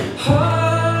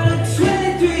hard at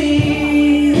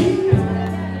 23.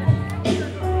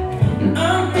 And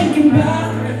I'm thinking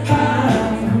about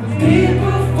how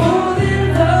people fall in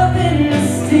love in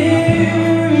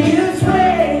mysterious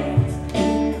ways.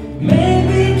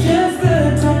 Maybe just the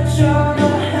touch of a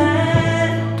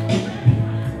hand.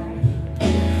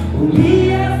 Me,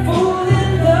 I fall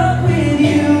in love with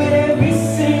you every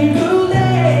single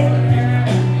day.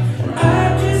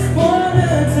 I just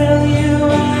wanna tell you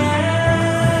I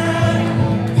am.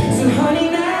 So honey,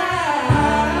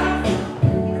 now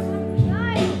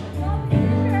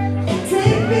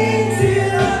take me to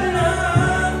your loving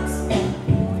arms.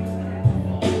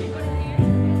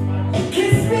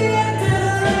 Kiss me under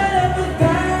the light of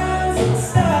 1,000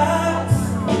 stars.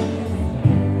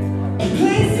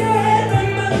 Place your head on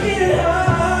my beating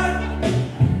heart.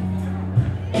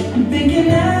 I'm thinking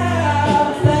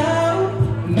out loud,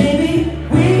 maybe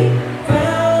we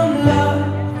found love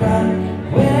right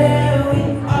where we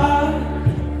are.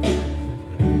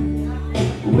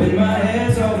 When my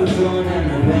hair's overgrown and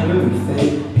the memory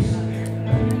fades,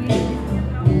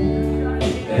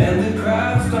 and the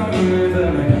crowds don't remember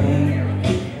my name.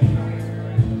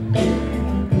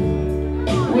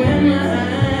 When my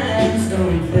hands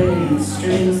don't play the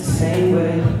strings the same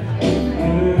way,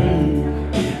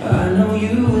 I know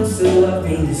you will still love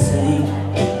me the same.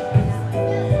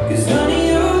 'Cause honey,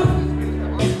 your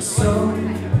soul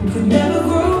could never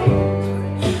grow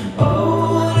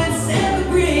old, it's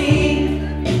evergreen.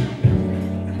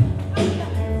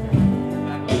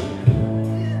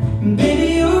 Baby,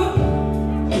 your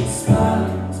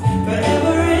smile's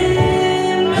forever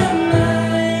in my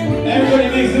mind. Everybody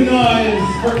make some noise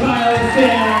for Kyle and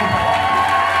Sam.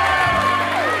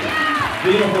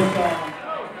 Beautiful song.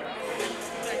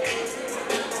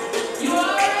 You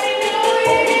already know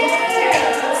it is.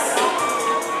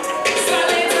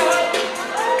 Silent talk,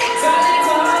 silent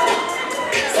talk,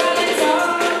 silent talk.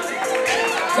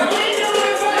 Going to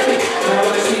work for me. Now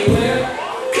watch me whip,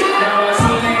 now watch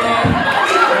me nail that.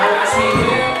 Now watch me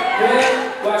whip,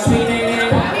 watch me nail that.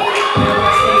 Now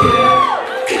watch me whip,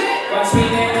 watch me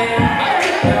nail that.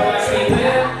 Now watch me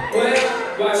whip,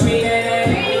 watch me nail that.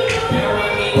 Now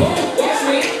watch me, watch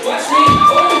me, watch me,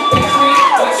 watch me,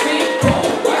 watch me, watch me,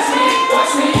 watch me,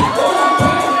 watch me, watch me,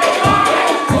 watch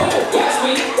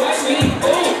me, watch me,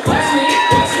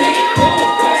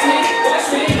 watch me,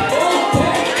 watch me,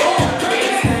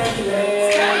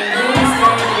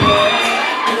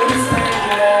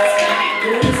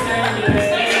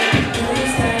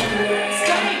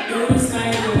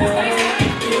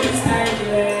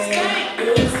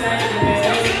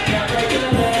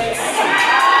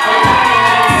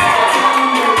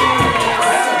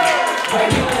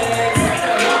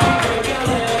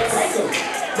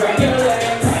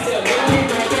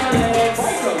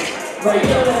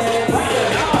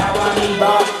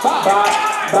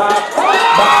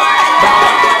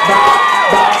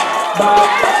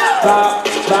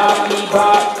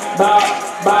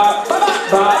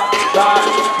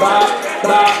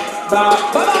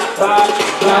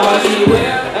 Now watch me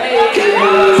whip,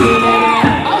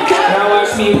 now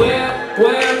watch me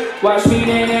whip, watch me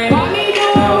nail.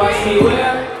 Now watch me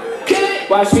whip,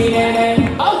 watch me nail.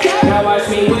 Now watch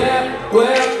me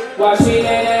whip, watch me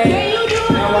nail.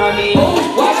 Now watch me,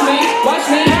 watch me, watch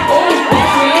me,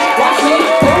 watch me, watch me,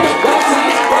 watch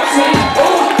me, watch me,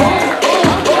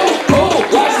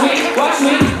 watch me, watch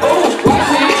me, watch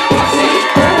me, watch me,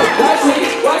 watch me,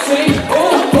 watch me,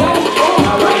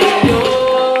 Now I need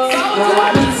yours, now I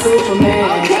need Superman.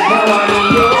 Now I need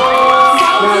yours,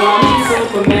 now I need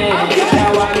Superman.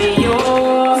 Now I need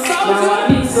yours,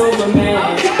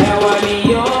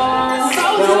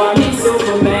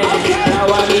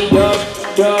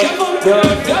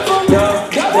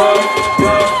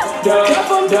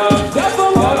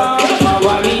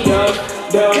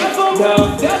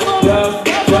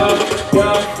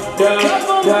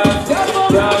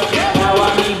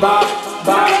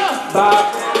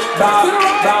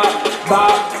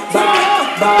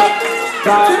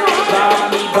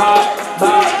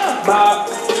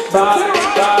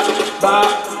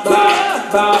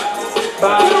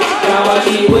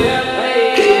 me whip.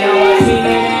 Now watch me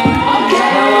whip.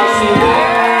 Now watch me whip.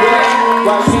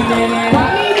 Watch me whip.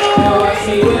 Now watch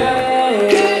me whip.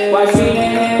 Watch me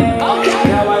whip.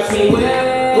 Now watch me whip.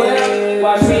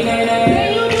 Watch me whip.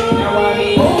 Now watch me.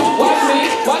 Watch me.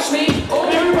 Watch me.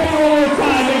 Everybody one more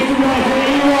time, make some noise for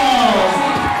E-Wall.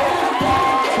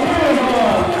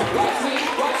 Watch me.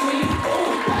 Watch me.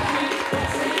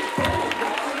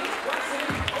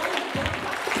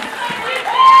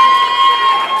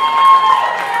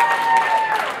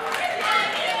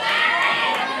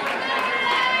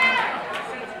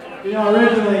 You know,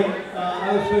 originally,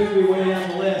 I was supposed to be way down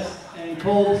the list, and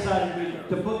Cole decided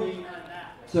to put me.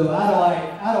 So how do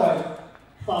I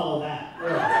follow that?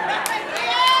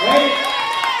 Right?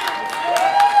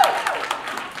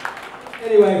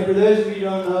 Anyway, for those of you who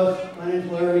don't know, my name's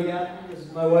Larry Gatton. This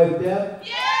is my wife, Deb.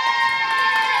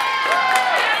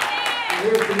 And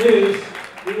here's the news.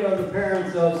 We are the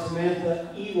parents of Samantha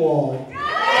Ewald.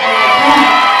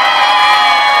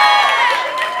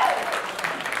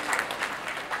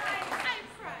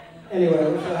 Anyway,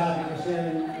 we're so happy for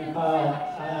Sam and Kyle.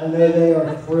 I know they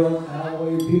are thrilled to have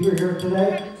all you people here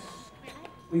today.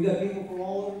 We got people from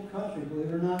all over the country, believe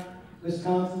it or not.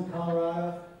 Wisconsin,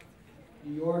 Colorado,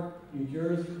 New York, New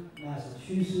Jersey,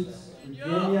 Massachusetts,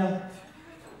 Virginia.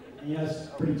 And you know, it's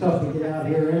pretty tough to get out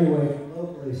here anyway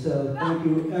locally. So thank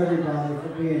you everybody for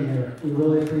being here. We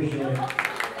really appreciate it.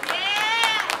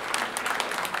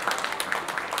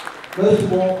 Most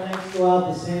of all, thanks go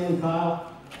out to Sam and Kyle.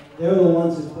 They're the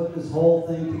ones that put this whole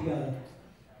thing together.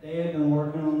 They have been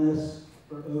working on this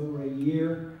for over a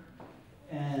year,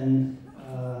 and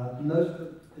most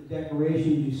of the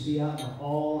decorations you see out in the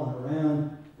hall and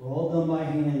around were all done by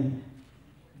hand.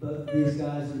 But these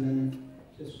guys have been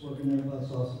just working their butts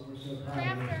off, so we're so proud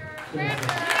of them.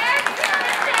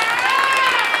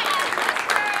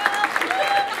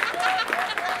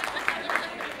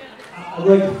 I'd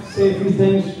like to say a few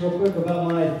things real quick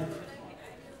about my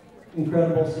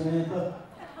incredible Samantha.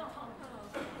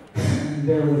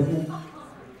 Bear with me.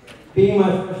 Being my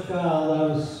first child, I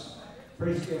was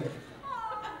pretty scared.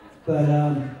 But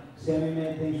Sammy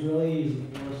made things really easy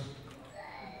for us.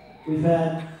 We've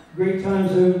had great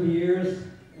times over the years,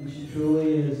 and she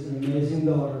truly is an amazing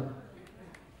daughter,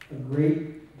 a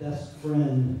great best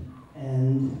friend,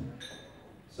 and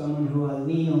someone who I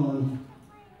lean on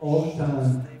all the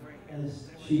time, as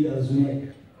she does me.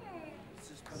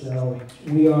 So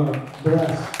we are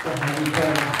blessed to have each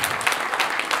other.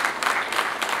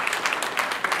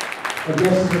 I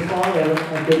guess as a father,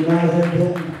 I could not have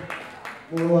been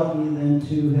more lucky than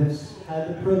to have had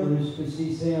the privilege to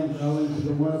see Sam grow into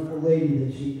the wonderful lady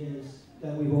that she is,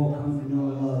 that we've all come to know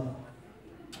and love.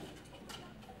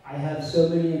 I have so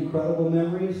many incredible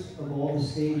memories of all the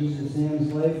stages of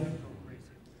Sam's life.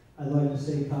 I'd like to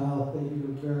say, Kyle, that you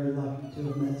were very lucky to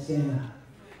have met Sam,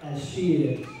 as she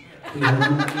is. A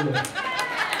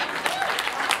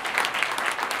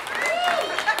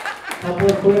couple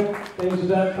of quick things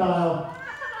about Kyle.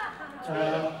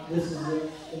 This is an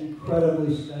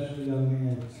incredibly special young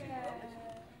man.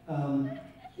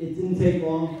 It didn't take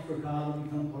long for Kyle to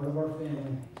become part of our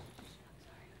family.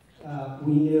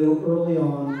 We knew early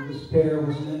on this pair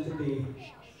was meant to be.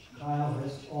 Kyle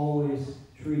has always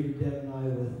treated Deb and I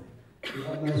with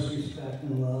the utmost respect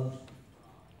and love.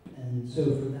 And so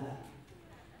for that,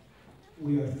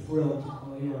 we are thrilled to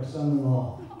call you our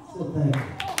son-in-law. So thank you.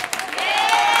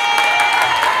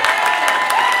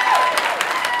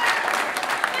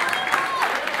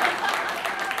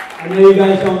 I know you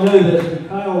guys don't know this, but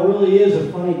Kyle really is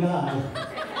a funny guy.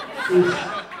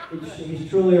 He's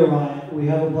truly a riot. We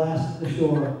have a blast at the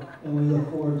shore, and we look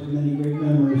forward to many great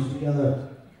memories together.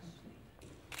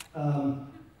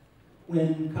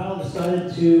 When Kyle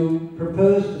decided to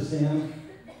propose to Sam,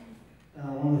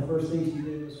 one of the first things he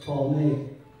did was call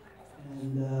me,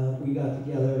 and we got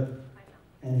together,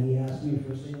 and he asked me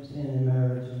for Sam's hand in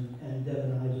marriage, and Deb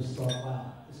and I just thought,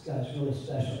 wow, this guy's really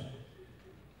special.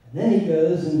 And then he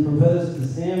goes and proposes to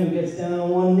Sam and gets down on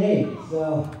one knee,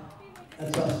 so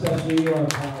that's how special you are,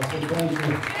 Kyle, so thank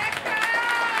you.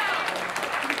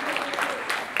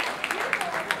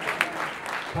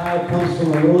 Kyle comes from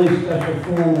a really special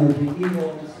family, the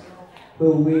Eagles, who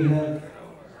we have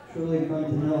truly come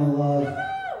to know and love.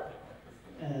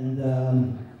 And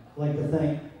I'd like to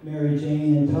thank Mary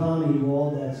Jane and Tommy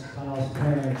Ewald, that's Kyle's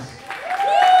parents.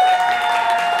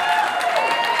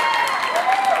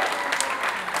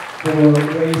 For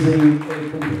raising a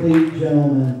complete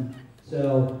gentleman.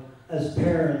 So, as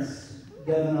parents,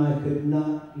 Deb and I could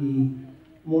not be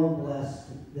more blessed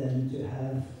than to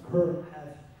have her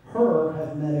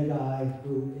have met a guy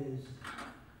who is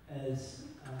as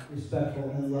respectful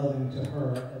and loving to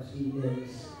her as he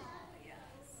is.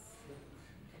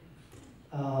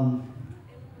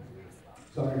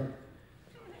 Sorry. All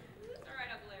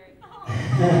right, Uncle Larry.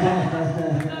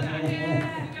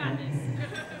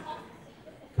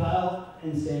 Kyle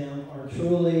and Sam are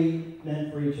truly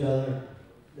meant for each other.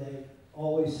 They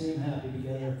always seem happy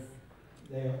together.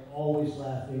 They are always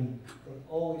laughing. They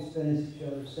always finish each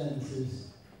other's sentences.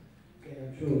 They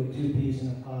are truly two peas in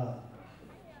a pod.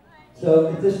 So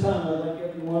at this time, I'd like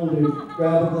everyone to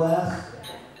grab a glass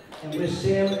and wish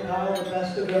Sam and Kyle the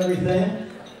best of everything.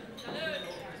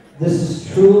 This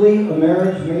is truly a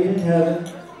marriage made in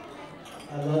heaven.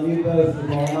 I love you both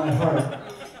with all my heart.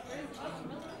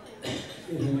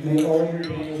 May all your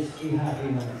days be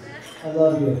happiness. I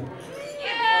love you.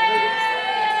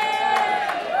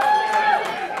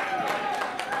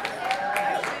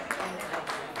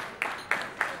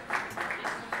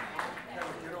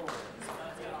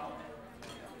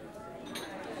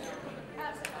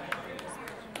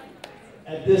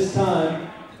 At this time,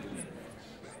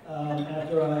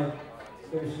 after I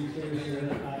finish some tears here,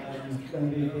 I'm going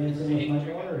to be dancing with my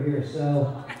daughter here.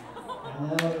 So I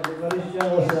know everybody's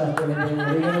jealous out there. What are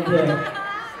you going to do?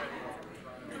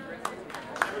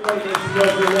 Everybody needs to go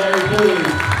for Larry,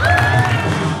 please.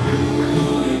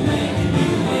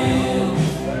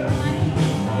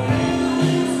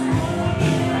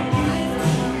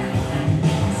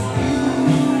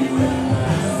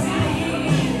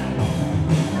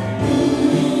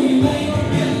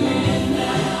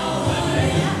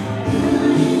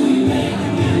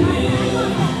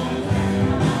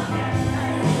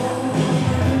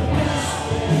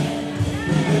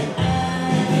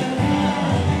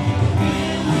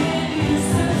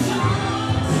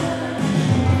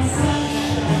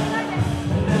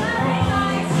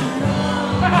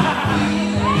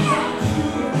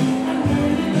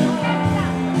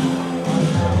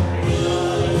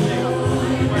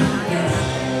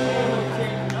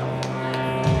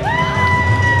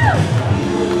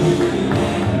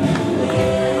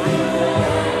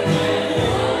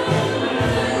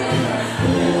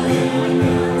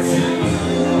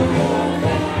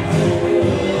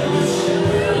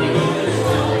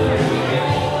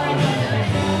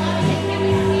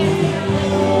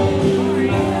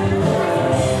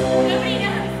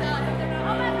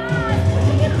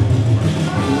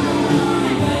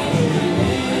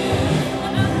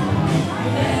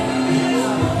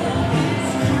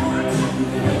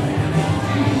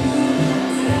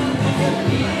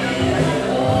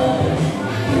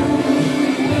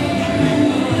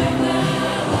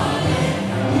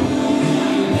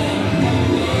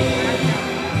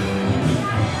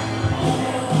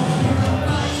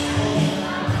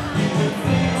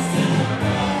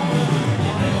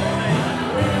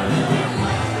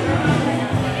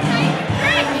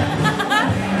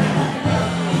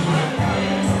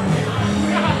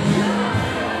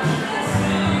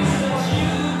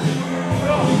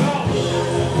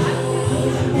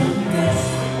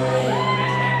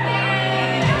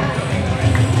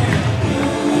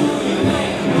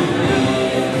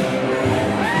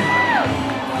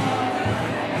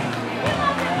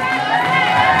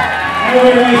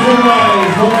 Everybody make some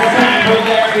noise. One more time for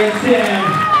Larry and Sam.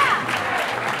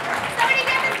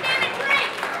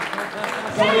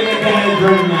 Somebody get that a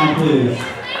drink now, please.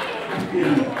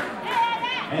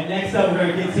 And next up, we're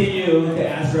going to continue to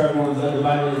ask for everyone's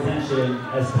undivided attention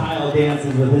as Kyle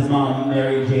dances with his mom,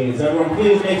 Mary Jane. So everyone,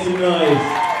 please make some noise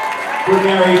for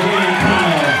Mary Jane and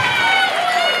Kyle.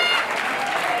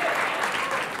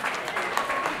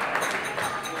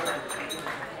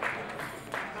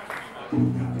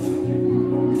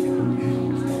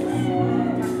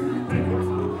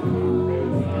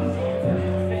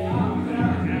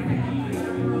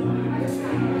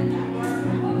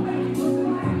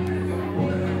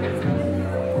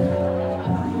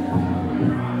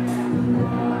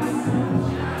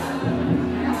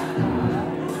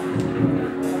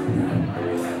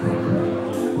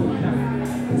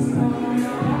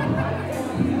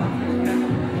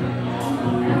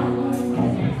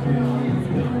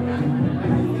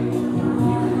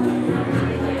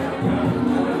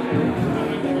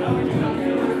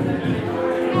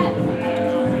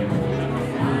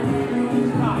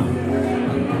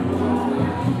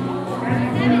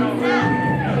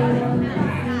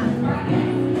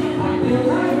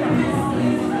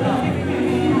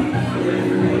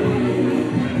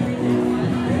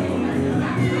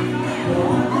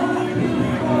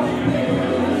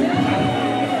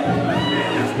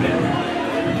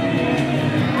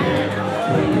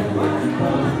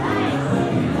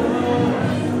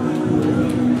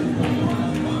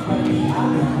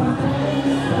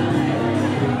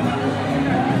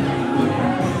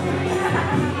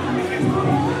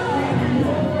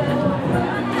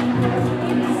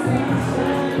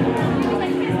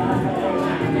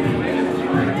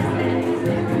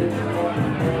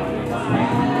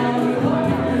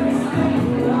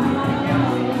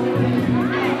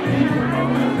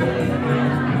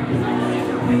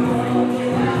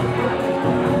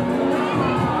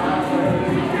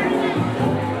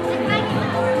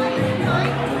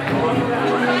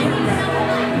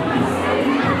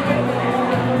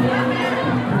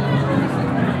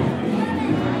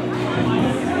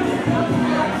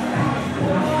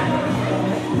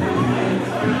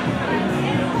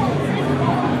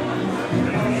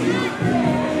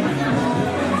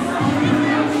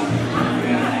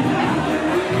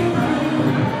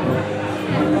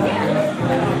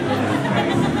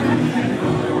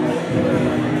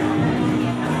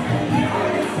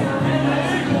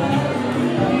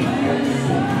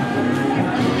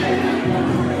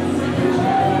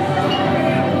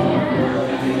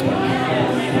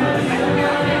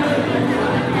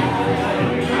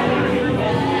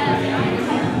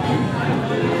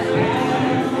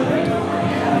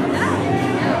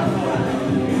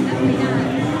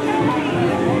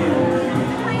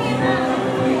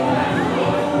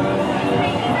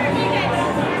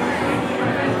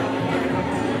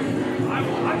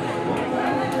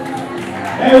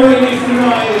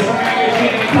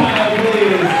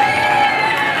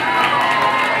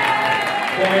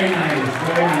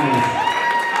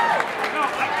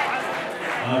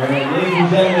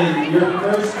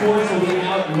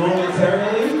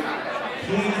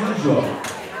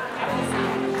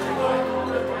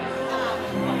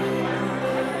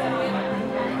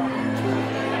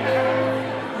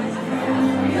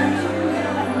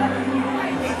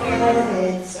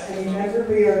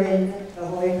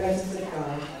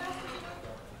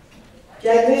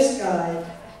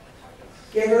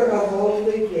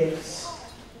 praise.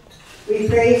 We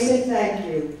praise and thank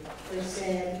you for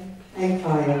Sam and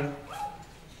Kyle,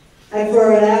 and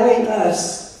for allowing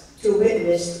us to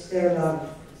witness their love.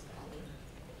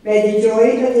 May the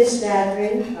joy of this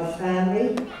gathering of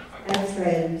family and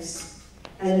friends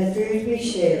and the food we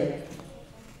share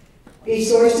be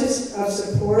sources of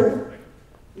support,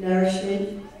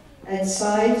 nourishment, and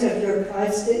signs of your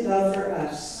constant love for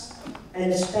us,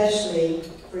 and especially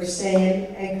for Sam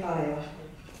and Kyle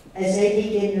as they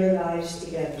begin their lives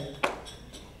together.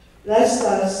 Bless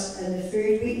us and the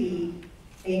food we eat,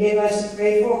 and give us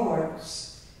grateful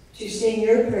hearts to sing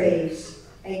your praise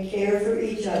and care for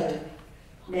each other,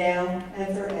 now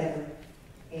and forever.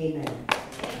 Amen. So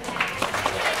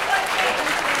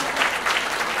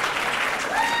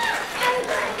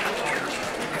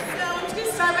I'm just going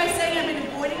to start by saying I've been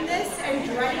avoiding this and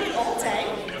dreading it all day.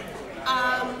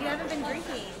 You haven't been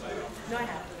drinking. No, I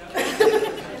haven't.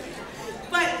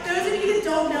 But those of you that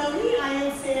don't know me, I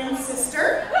am Sam's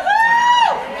sister.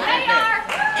 They are.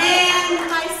 And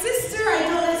my sister, I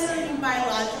don't necessarily mean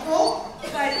biological,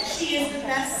 but she is the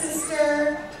best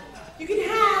sister you can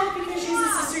have because she's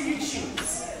the sister you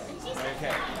choose.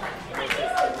 Okay.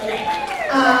 Okay.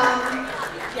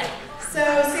 Yeah. So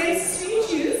Sam's sister you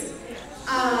choose.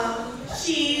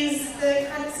 She's the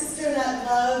kind of sister that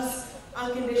loves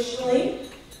unconditionally.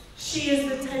 She is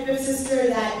the type of sister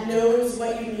that knows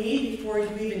what you need before you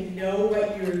even know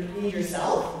what you need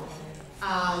yourself.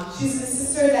 She's the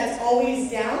sister that's always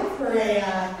down for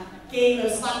a game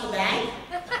of slap the bag.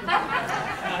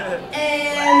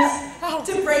 And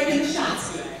to break in the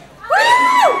shots.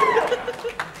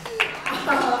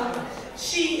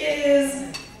 She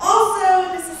is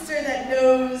also the sister that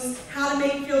knows how to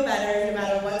make you feel better no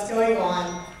matter what's going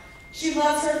on. She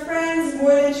loves her friends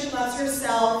more than she loves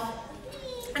herself.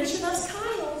 And she loves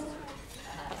Kyle.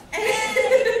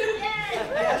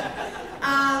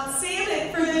 Sam,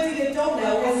 and for those of you that don't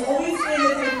know, has always been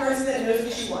the type of person that knows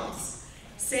what she wants.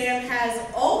 Sam has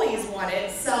always wanted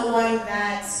someone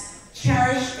that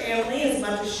cherished family as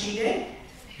much as she did,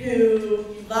 who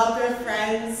loved their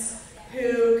friends,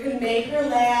 who can make her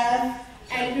laugh,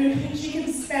 and who she can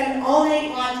spend all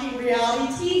night watching reality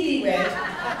TV with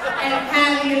and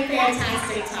having a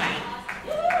fantastic time.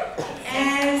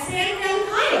 And Sam found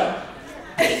Kyle.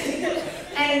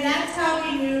 And that's how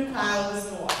we knew Kyle was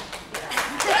the one.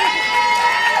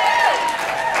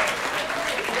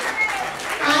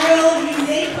 Kyle, you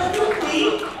make her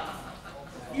complete.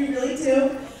 You really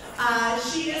do.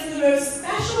 She is the most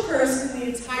special person in the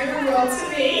entire world to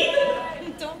me.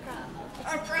 Don't cry.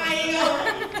 I'm crying.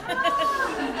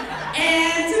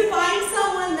 And to find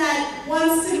someone that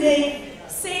wants to make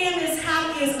Sam as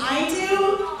happy as I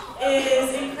do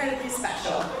is incredibly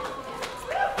special.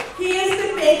 He is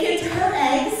the bacon to her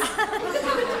eggs,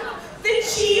 the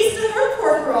cheese to her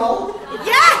pork roll.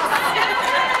 Yes!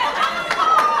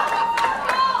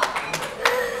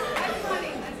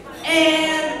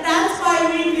 And that's why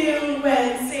we knew when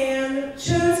Sam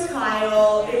chose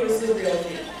Kyle, it was the real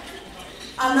deal.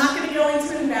 I'm not going to go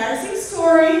into an embarrassing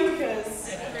story because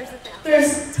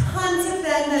there's tons of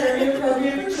them that are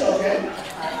inappropriate for children.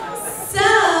 So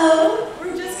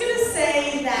we're just going to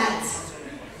say that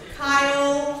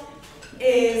Kyle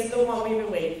is the one we've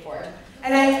been waiting for.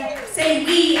 And I say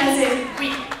we as in we.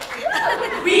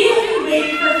 We've been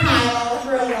waiting for Kyle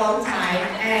for a long time,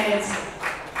 and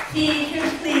he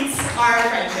completes our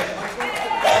friendship.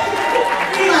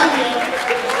 We love you.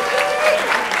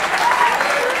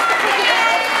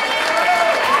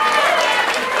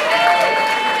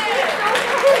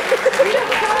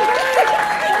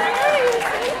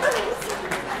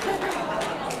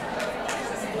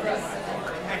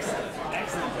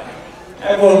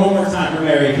 Everyone, one more time for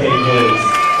Mary Kay, please.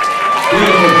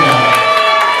 Beautiful job.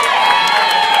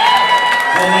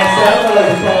 And next up, I'd like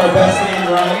to call our best man,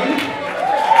 Ryan.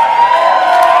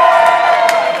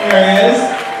 There he is.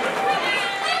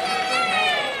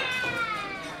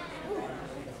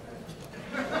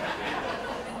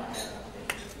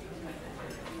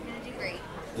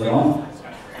 Is it on?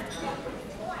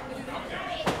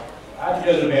 I have to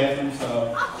go to the bathroom, so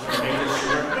I'm going to make this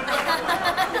short.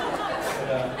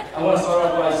 I want to start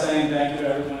off by saying thank you to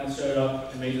everyone that showed up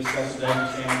and made this special day for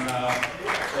Sam and Kyle.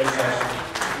 Great session.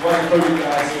 It wasn't for you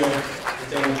guys here, the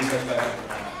day would be so special.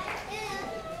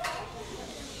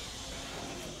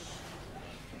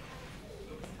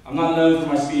 I'm not known for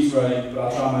my speech writing, but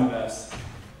I'll try my best.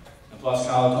 And plus,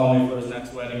 Kyle told me for his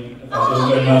next wedding, if I do a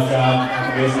good enough job, I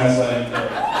can be his next wedding too.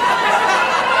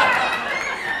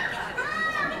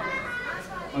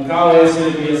 When Kyle asked me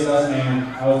to be his best man,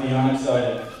 I was beyond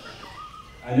excited.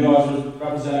 I knew I was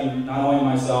representing not only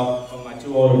myself, but my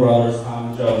two older brothers, Tom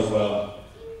and Joe, as well.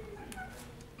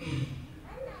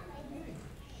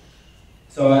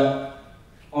 So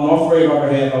on all three of our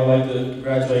behalf, I would like to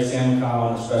congratulate Sam and Kyle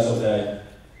on a special day.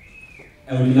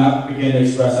 And we cannot begin to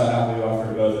express how happy we are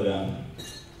for both of them.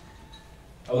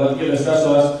 I would like to give a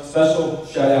special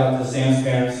shout out to Sam's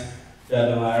parents, Deb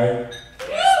and Larry.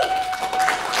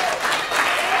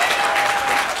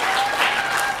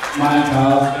 Mine and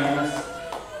Kyle's parents.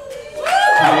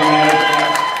 Kyle and Larry's parents.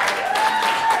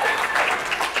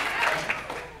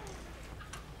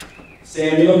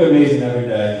 Sam, you look amazing every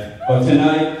day, but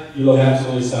tonight you look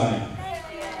absolutely stunning.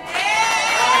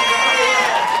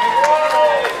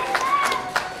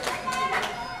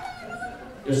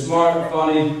 You're smart and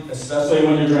funny, especially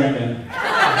when you're drinking.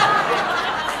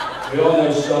 We all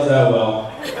know she does that well.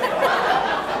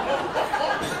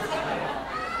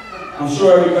 I'm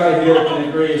sure every guy here can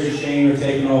agree it's a shame you're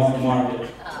taking off the market.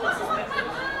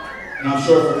 And I'm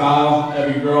sure for Kyle,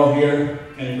 every girl here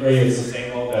can agree it's the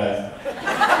same old day.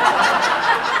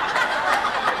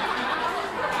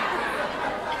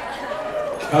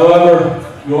 However,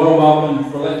 you are welcome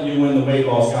for letting you win the weight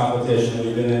loss competition that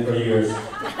we've been in for years.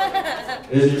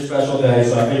 It is your special day,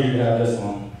 so I figured you'd have this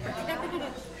one.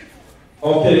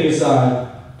 All kidding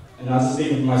aside, and not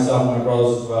speaking for myself and my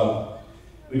brothers as well,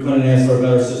 we couldn't ask for a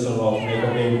better sister-in-law to make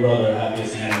our baby brother the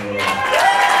happiest man in the world.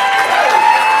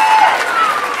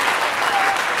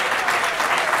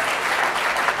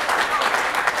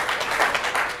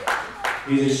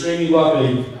 He's extremely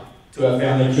lucky to have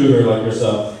found a cougar like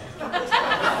yourself.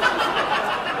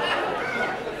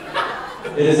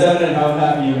 It is evident how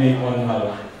happy you make one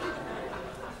another.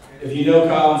 If you know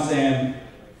Kyle and Sam,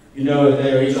 you know that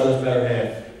they are each other's better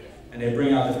half, and they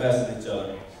bring out the best in each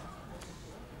other.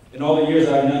 In all the years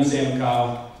I've known Sam and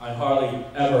Kyle, I hardly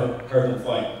ever heard them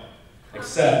fight,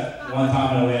 except one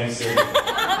time in Atlantic City.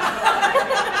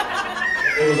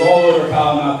 It was all over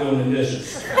Kyle not doing the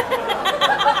dishes.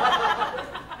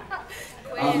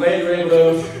 I'm glad you're able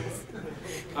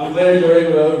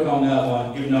to overcome that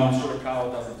one, even though I'm sure Kyle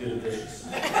doesn't do the dishes.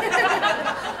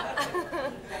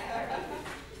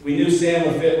 We knew Sam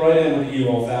would fit right in with the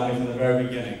Ewald family from the very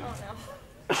beginning.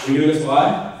 We knew this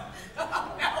why?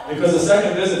 Because the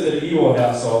second visit to the Ewald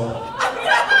household,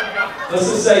 let's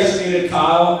just say she needed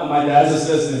Kyle and my dad's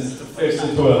assistants to fix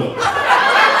the toilet. If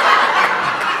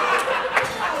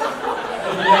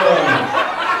you know what I mean.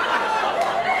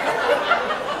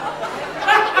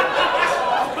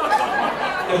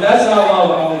 If that's not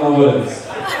love, I don't know what is.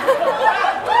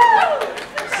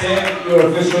 Sam, you are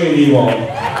officially an Ewald.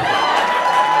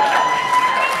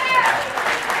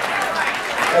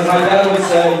 As my dad would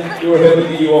say, you were hit with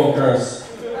the Ewald curse.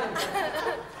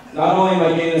 Not only am I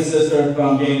gaining a sister, but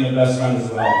I'm gaining a best friend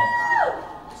as well.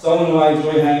 Someone who I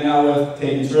enjoy hanging out with,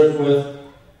 taking trips with,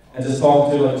 and just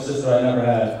talking to like a sister I never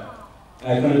had.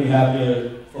 And I couldn't be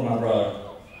happier for my brother.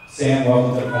 Sam,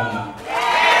 welcome to the family.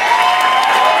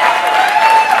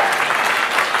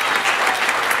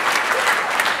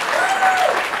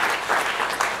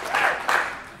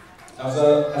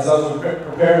 As I was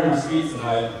preparing my speech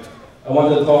tonight, I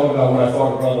wanted to talk about what I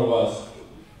thought a brother was.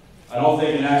 I don't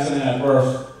think an accident at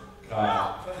birth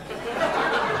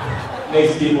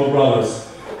makes people brothers.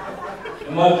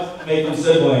 It might make them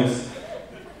siblings,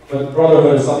 but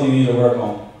brotherhood is something you need to work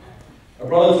on. A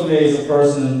brother to me is a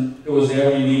person who is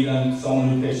there when you need them, someone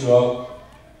who picks you up,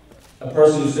 a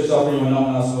person who sticks up for you when no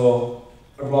one else will.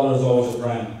 A brother is always a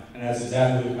friend, and that's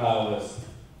exactly who Kyle is.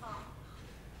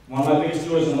 One of my biggest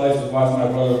joys in life is watching my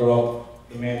brother grow up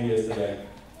the man he is today.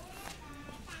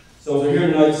 So as we're here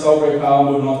tonight to celebrate Kyle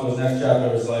moving on to his next chapter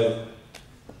of his life,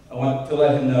 I want to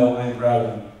let him know I am proud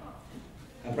of him.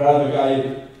 I'm proud of the guy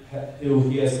who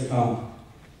he has become.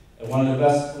 And one of the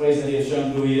best ways that he has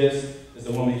shown who he is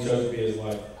the woman he chose to be his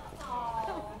wife.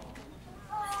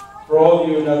 For all of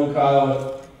you who know who Kyle is,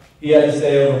 he had to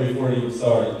stay over before he even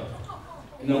started.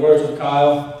 In the words of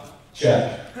Kyle,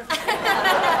 check.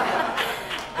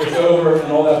 It's over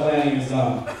and all that planning is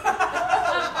done.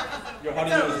 Your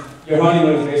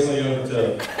honeymoon is basically over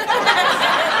too.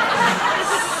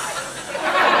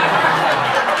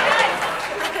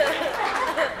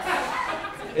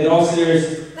 In all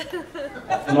seriousness,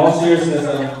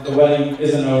 the wedding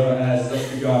isn't over and has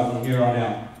just begun from here on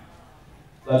out.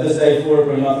 Let this day forward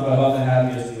bring nothing but health and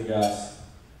happiness to you guys.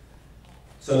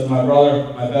 So to my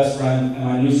brother, my best friend, and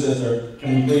my new sister,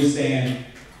 can we please stand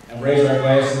and raise our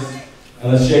glasses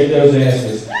and let's shake those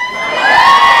asses.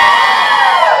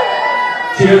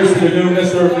 Cheers to the new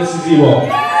Mr. and Mrs. Ewald.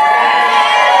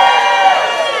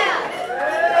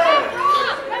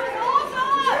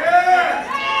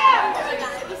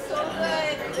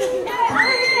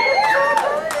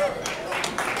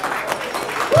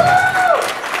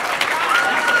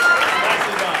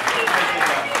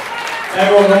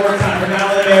 Everyone, one more time for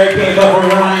not only Mary Kay, but for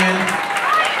Ryan.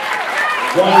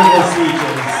 Wonderful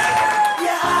speeches.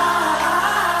 Yeah, I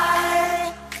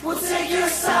will take your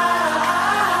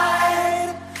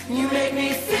side. You make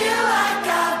me feel like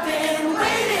I've been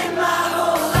waiting my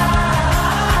whole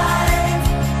life,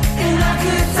 and I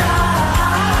could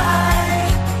die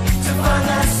to find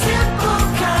that simple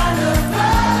kind of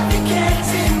love you can't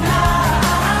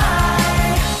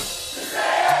deny.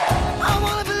 I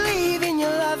wanna believe in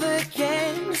your love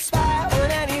again, despite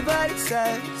what anybody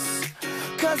says.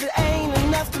 'Cause it ain't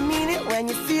enough to mean it when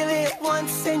you feel it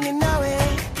once and you know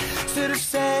it. Should have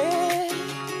said,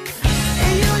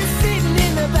 and you were sitting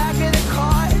in the back of the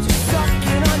car, just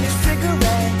sucking on your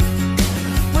cigarette.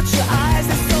 But your eyes,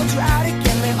 they sold you out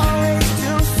again, they always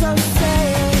do. So say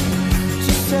it,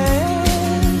 just say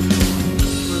it.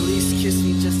 Release, kiss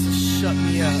me just to shut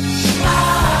me up. I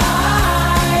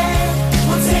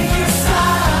will take your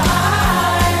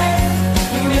side.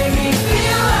 You make me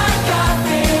feel like I've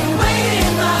been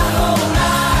waiting my whole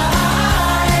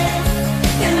life,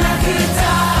 and I could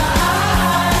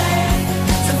die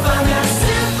to find that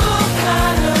simple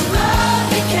kind of love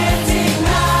you can't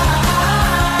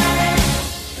deny.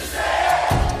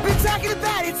 Been talking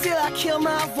about it till I kill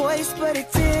my voice, but it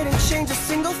didn't change a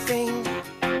single thing.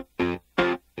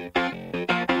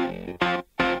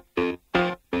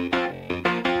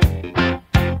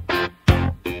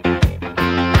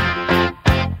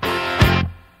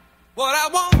 What I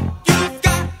want, you've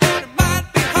got, and it might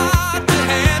be hard to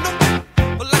handle,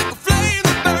 but like a flame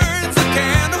that burns a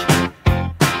candle,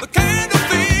 the candle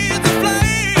feeds the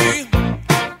flame.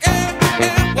 Yeah,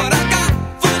 yeah, what I got,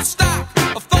 full stock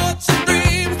of thoughts and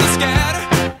dreams that scatter,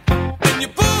 and you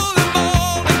pull them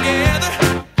all together,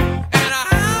 and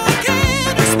how I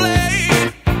can't explain.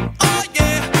 Oh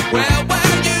yeah, well,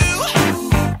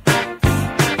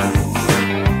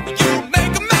 you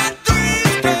make my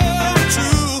dreams come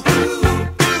true.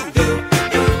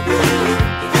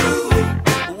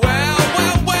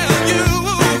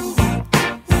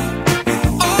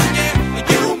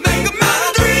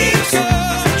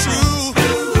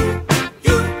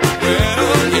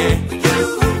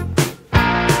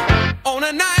 On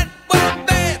a night when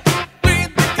bed, we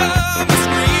become a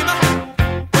screamer.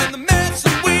 When the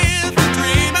messing with the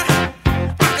dreamer,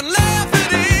 I can laugh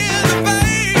it in the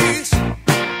face.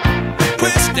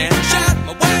 Twist and shout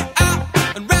my way out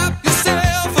and wrap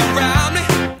yourself around me.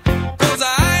 'Cause I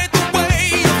ain't the way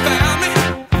you found me,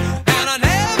 and I'll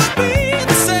never be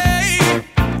the same.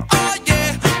 Oh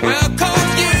yeah, well,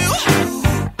 'cause you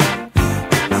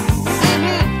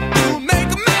make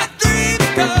my dreams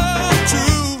come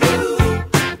true.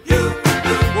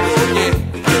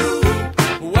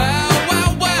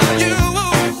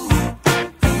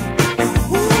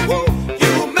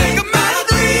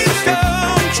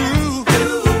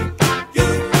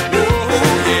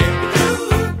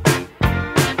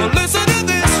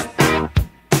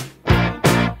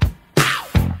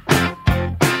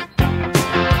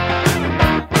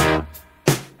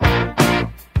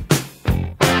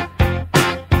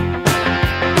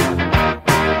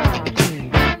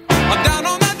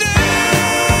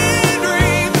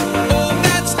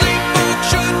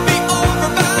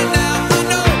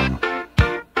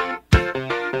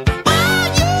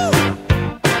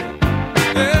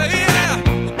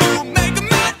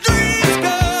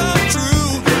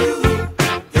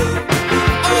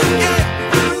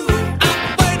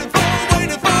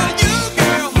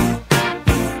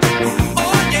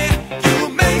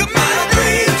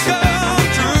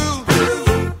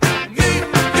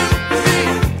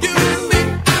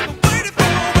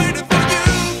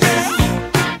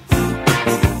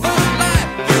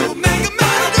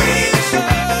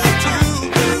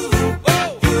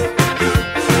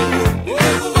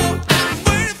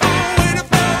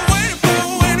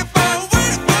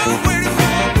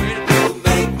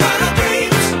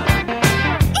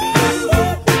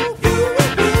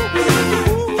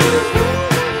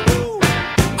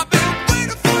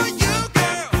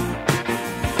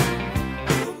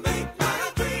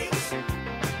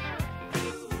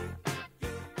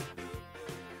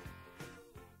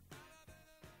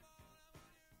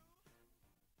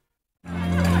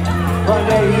 One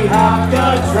day he hopped a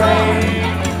train.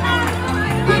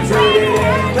 We traded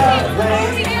in the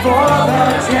plane for the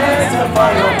chance to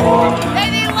fight a war. They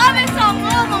love it so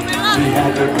much. We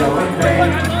had to go in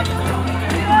vain.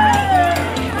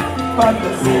 But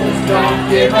the fools don't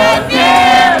give a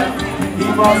damn. He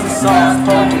was a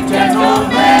soft-spoken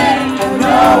gentleman, and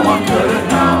no one could have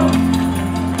known.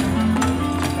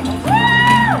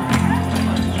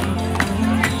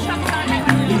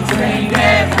 He trained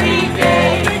every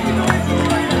day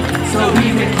so he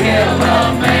could kill a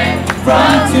man from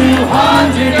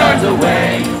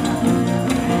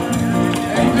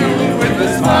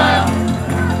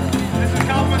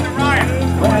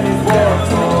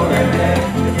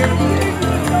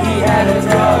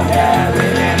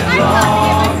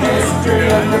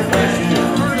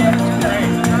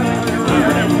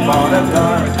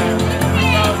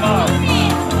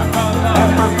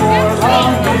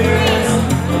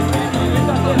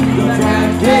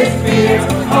his fears,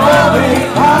 always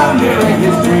pondering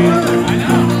his dreams.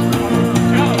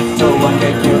 So one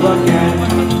day kill again.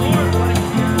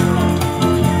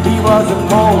 He was a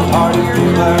cold-hearted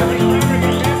killer.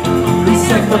 He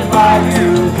said goodbye to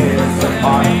his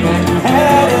apartment,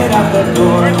 headed out the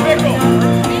door,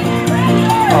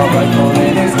 a rifle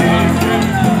in his hand.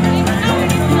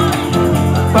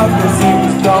 But the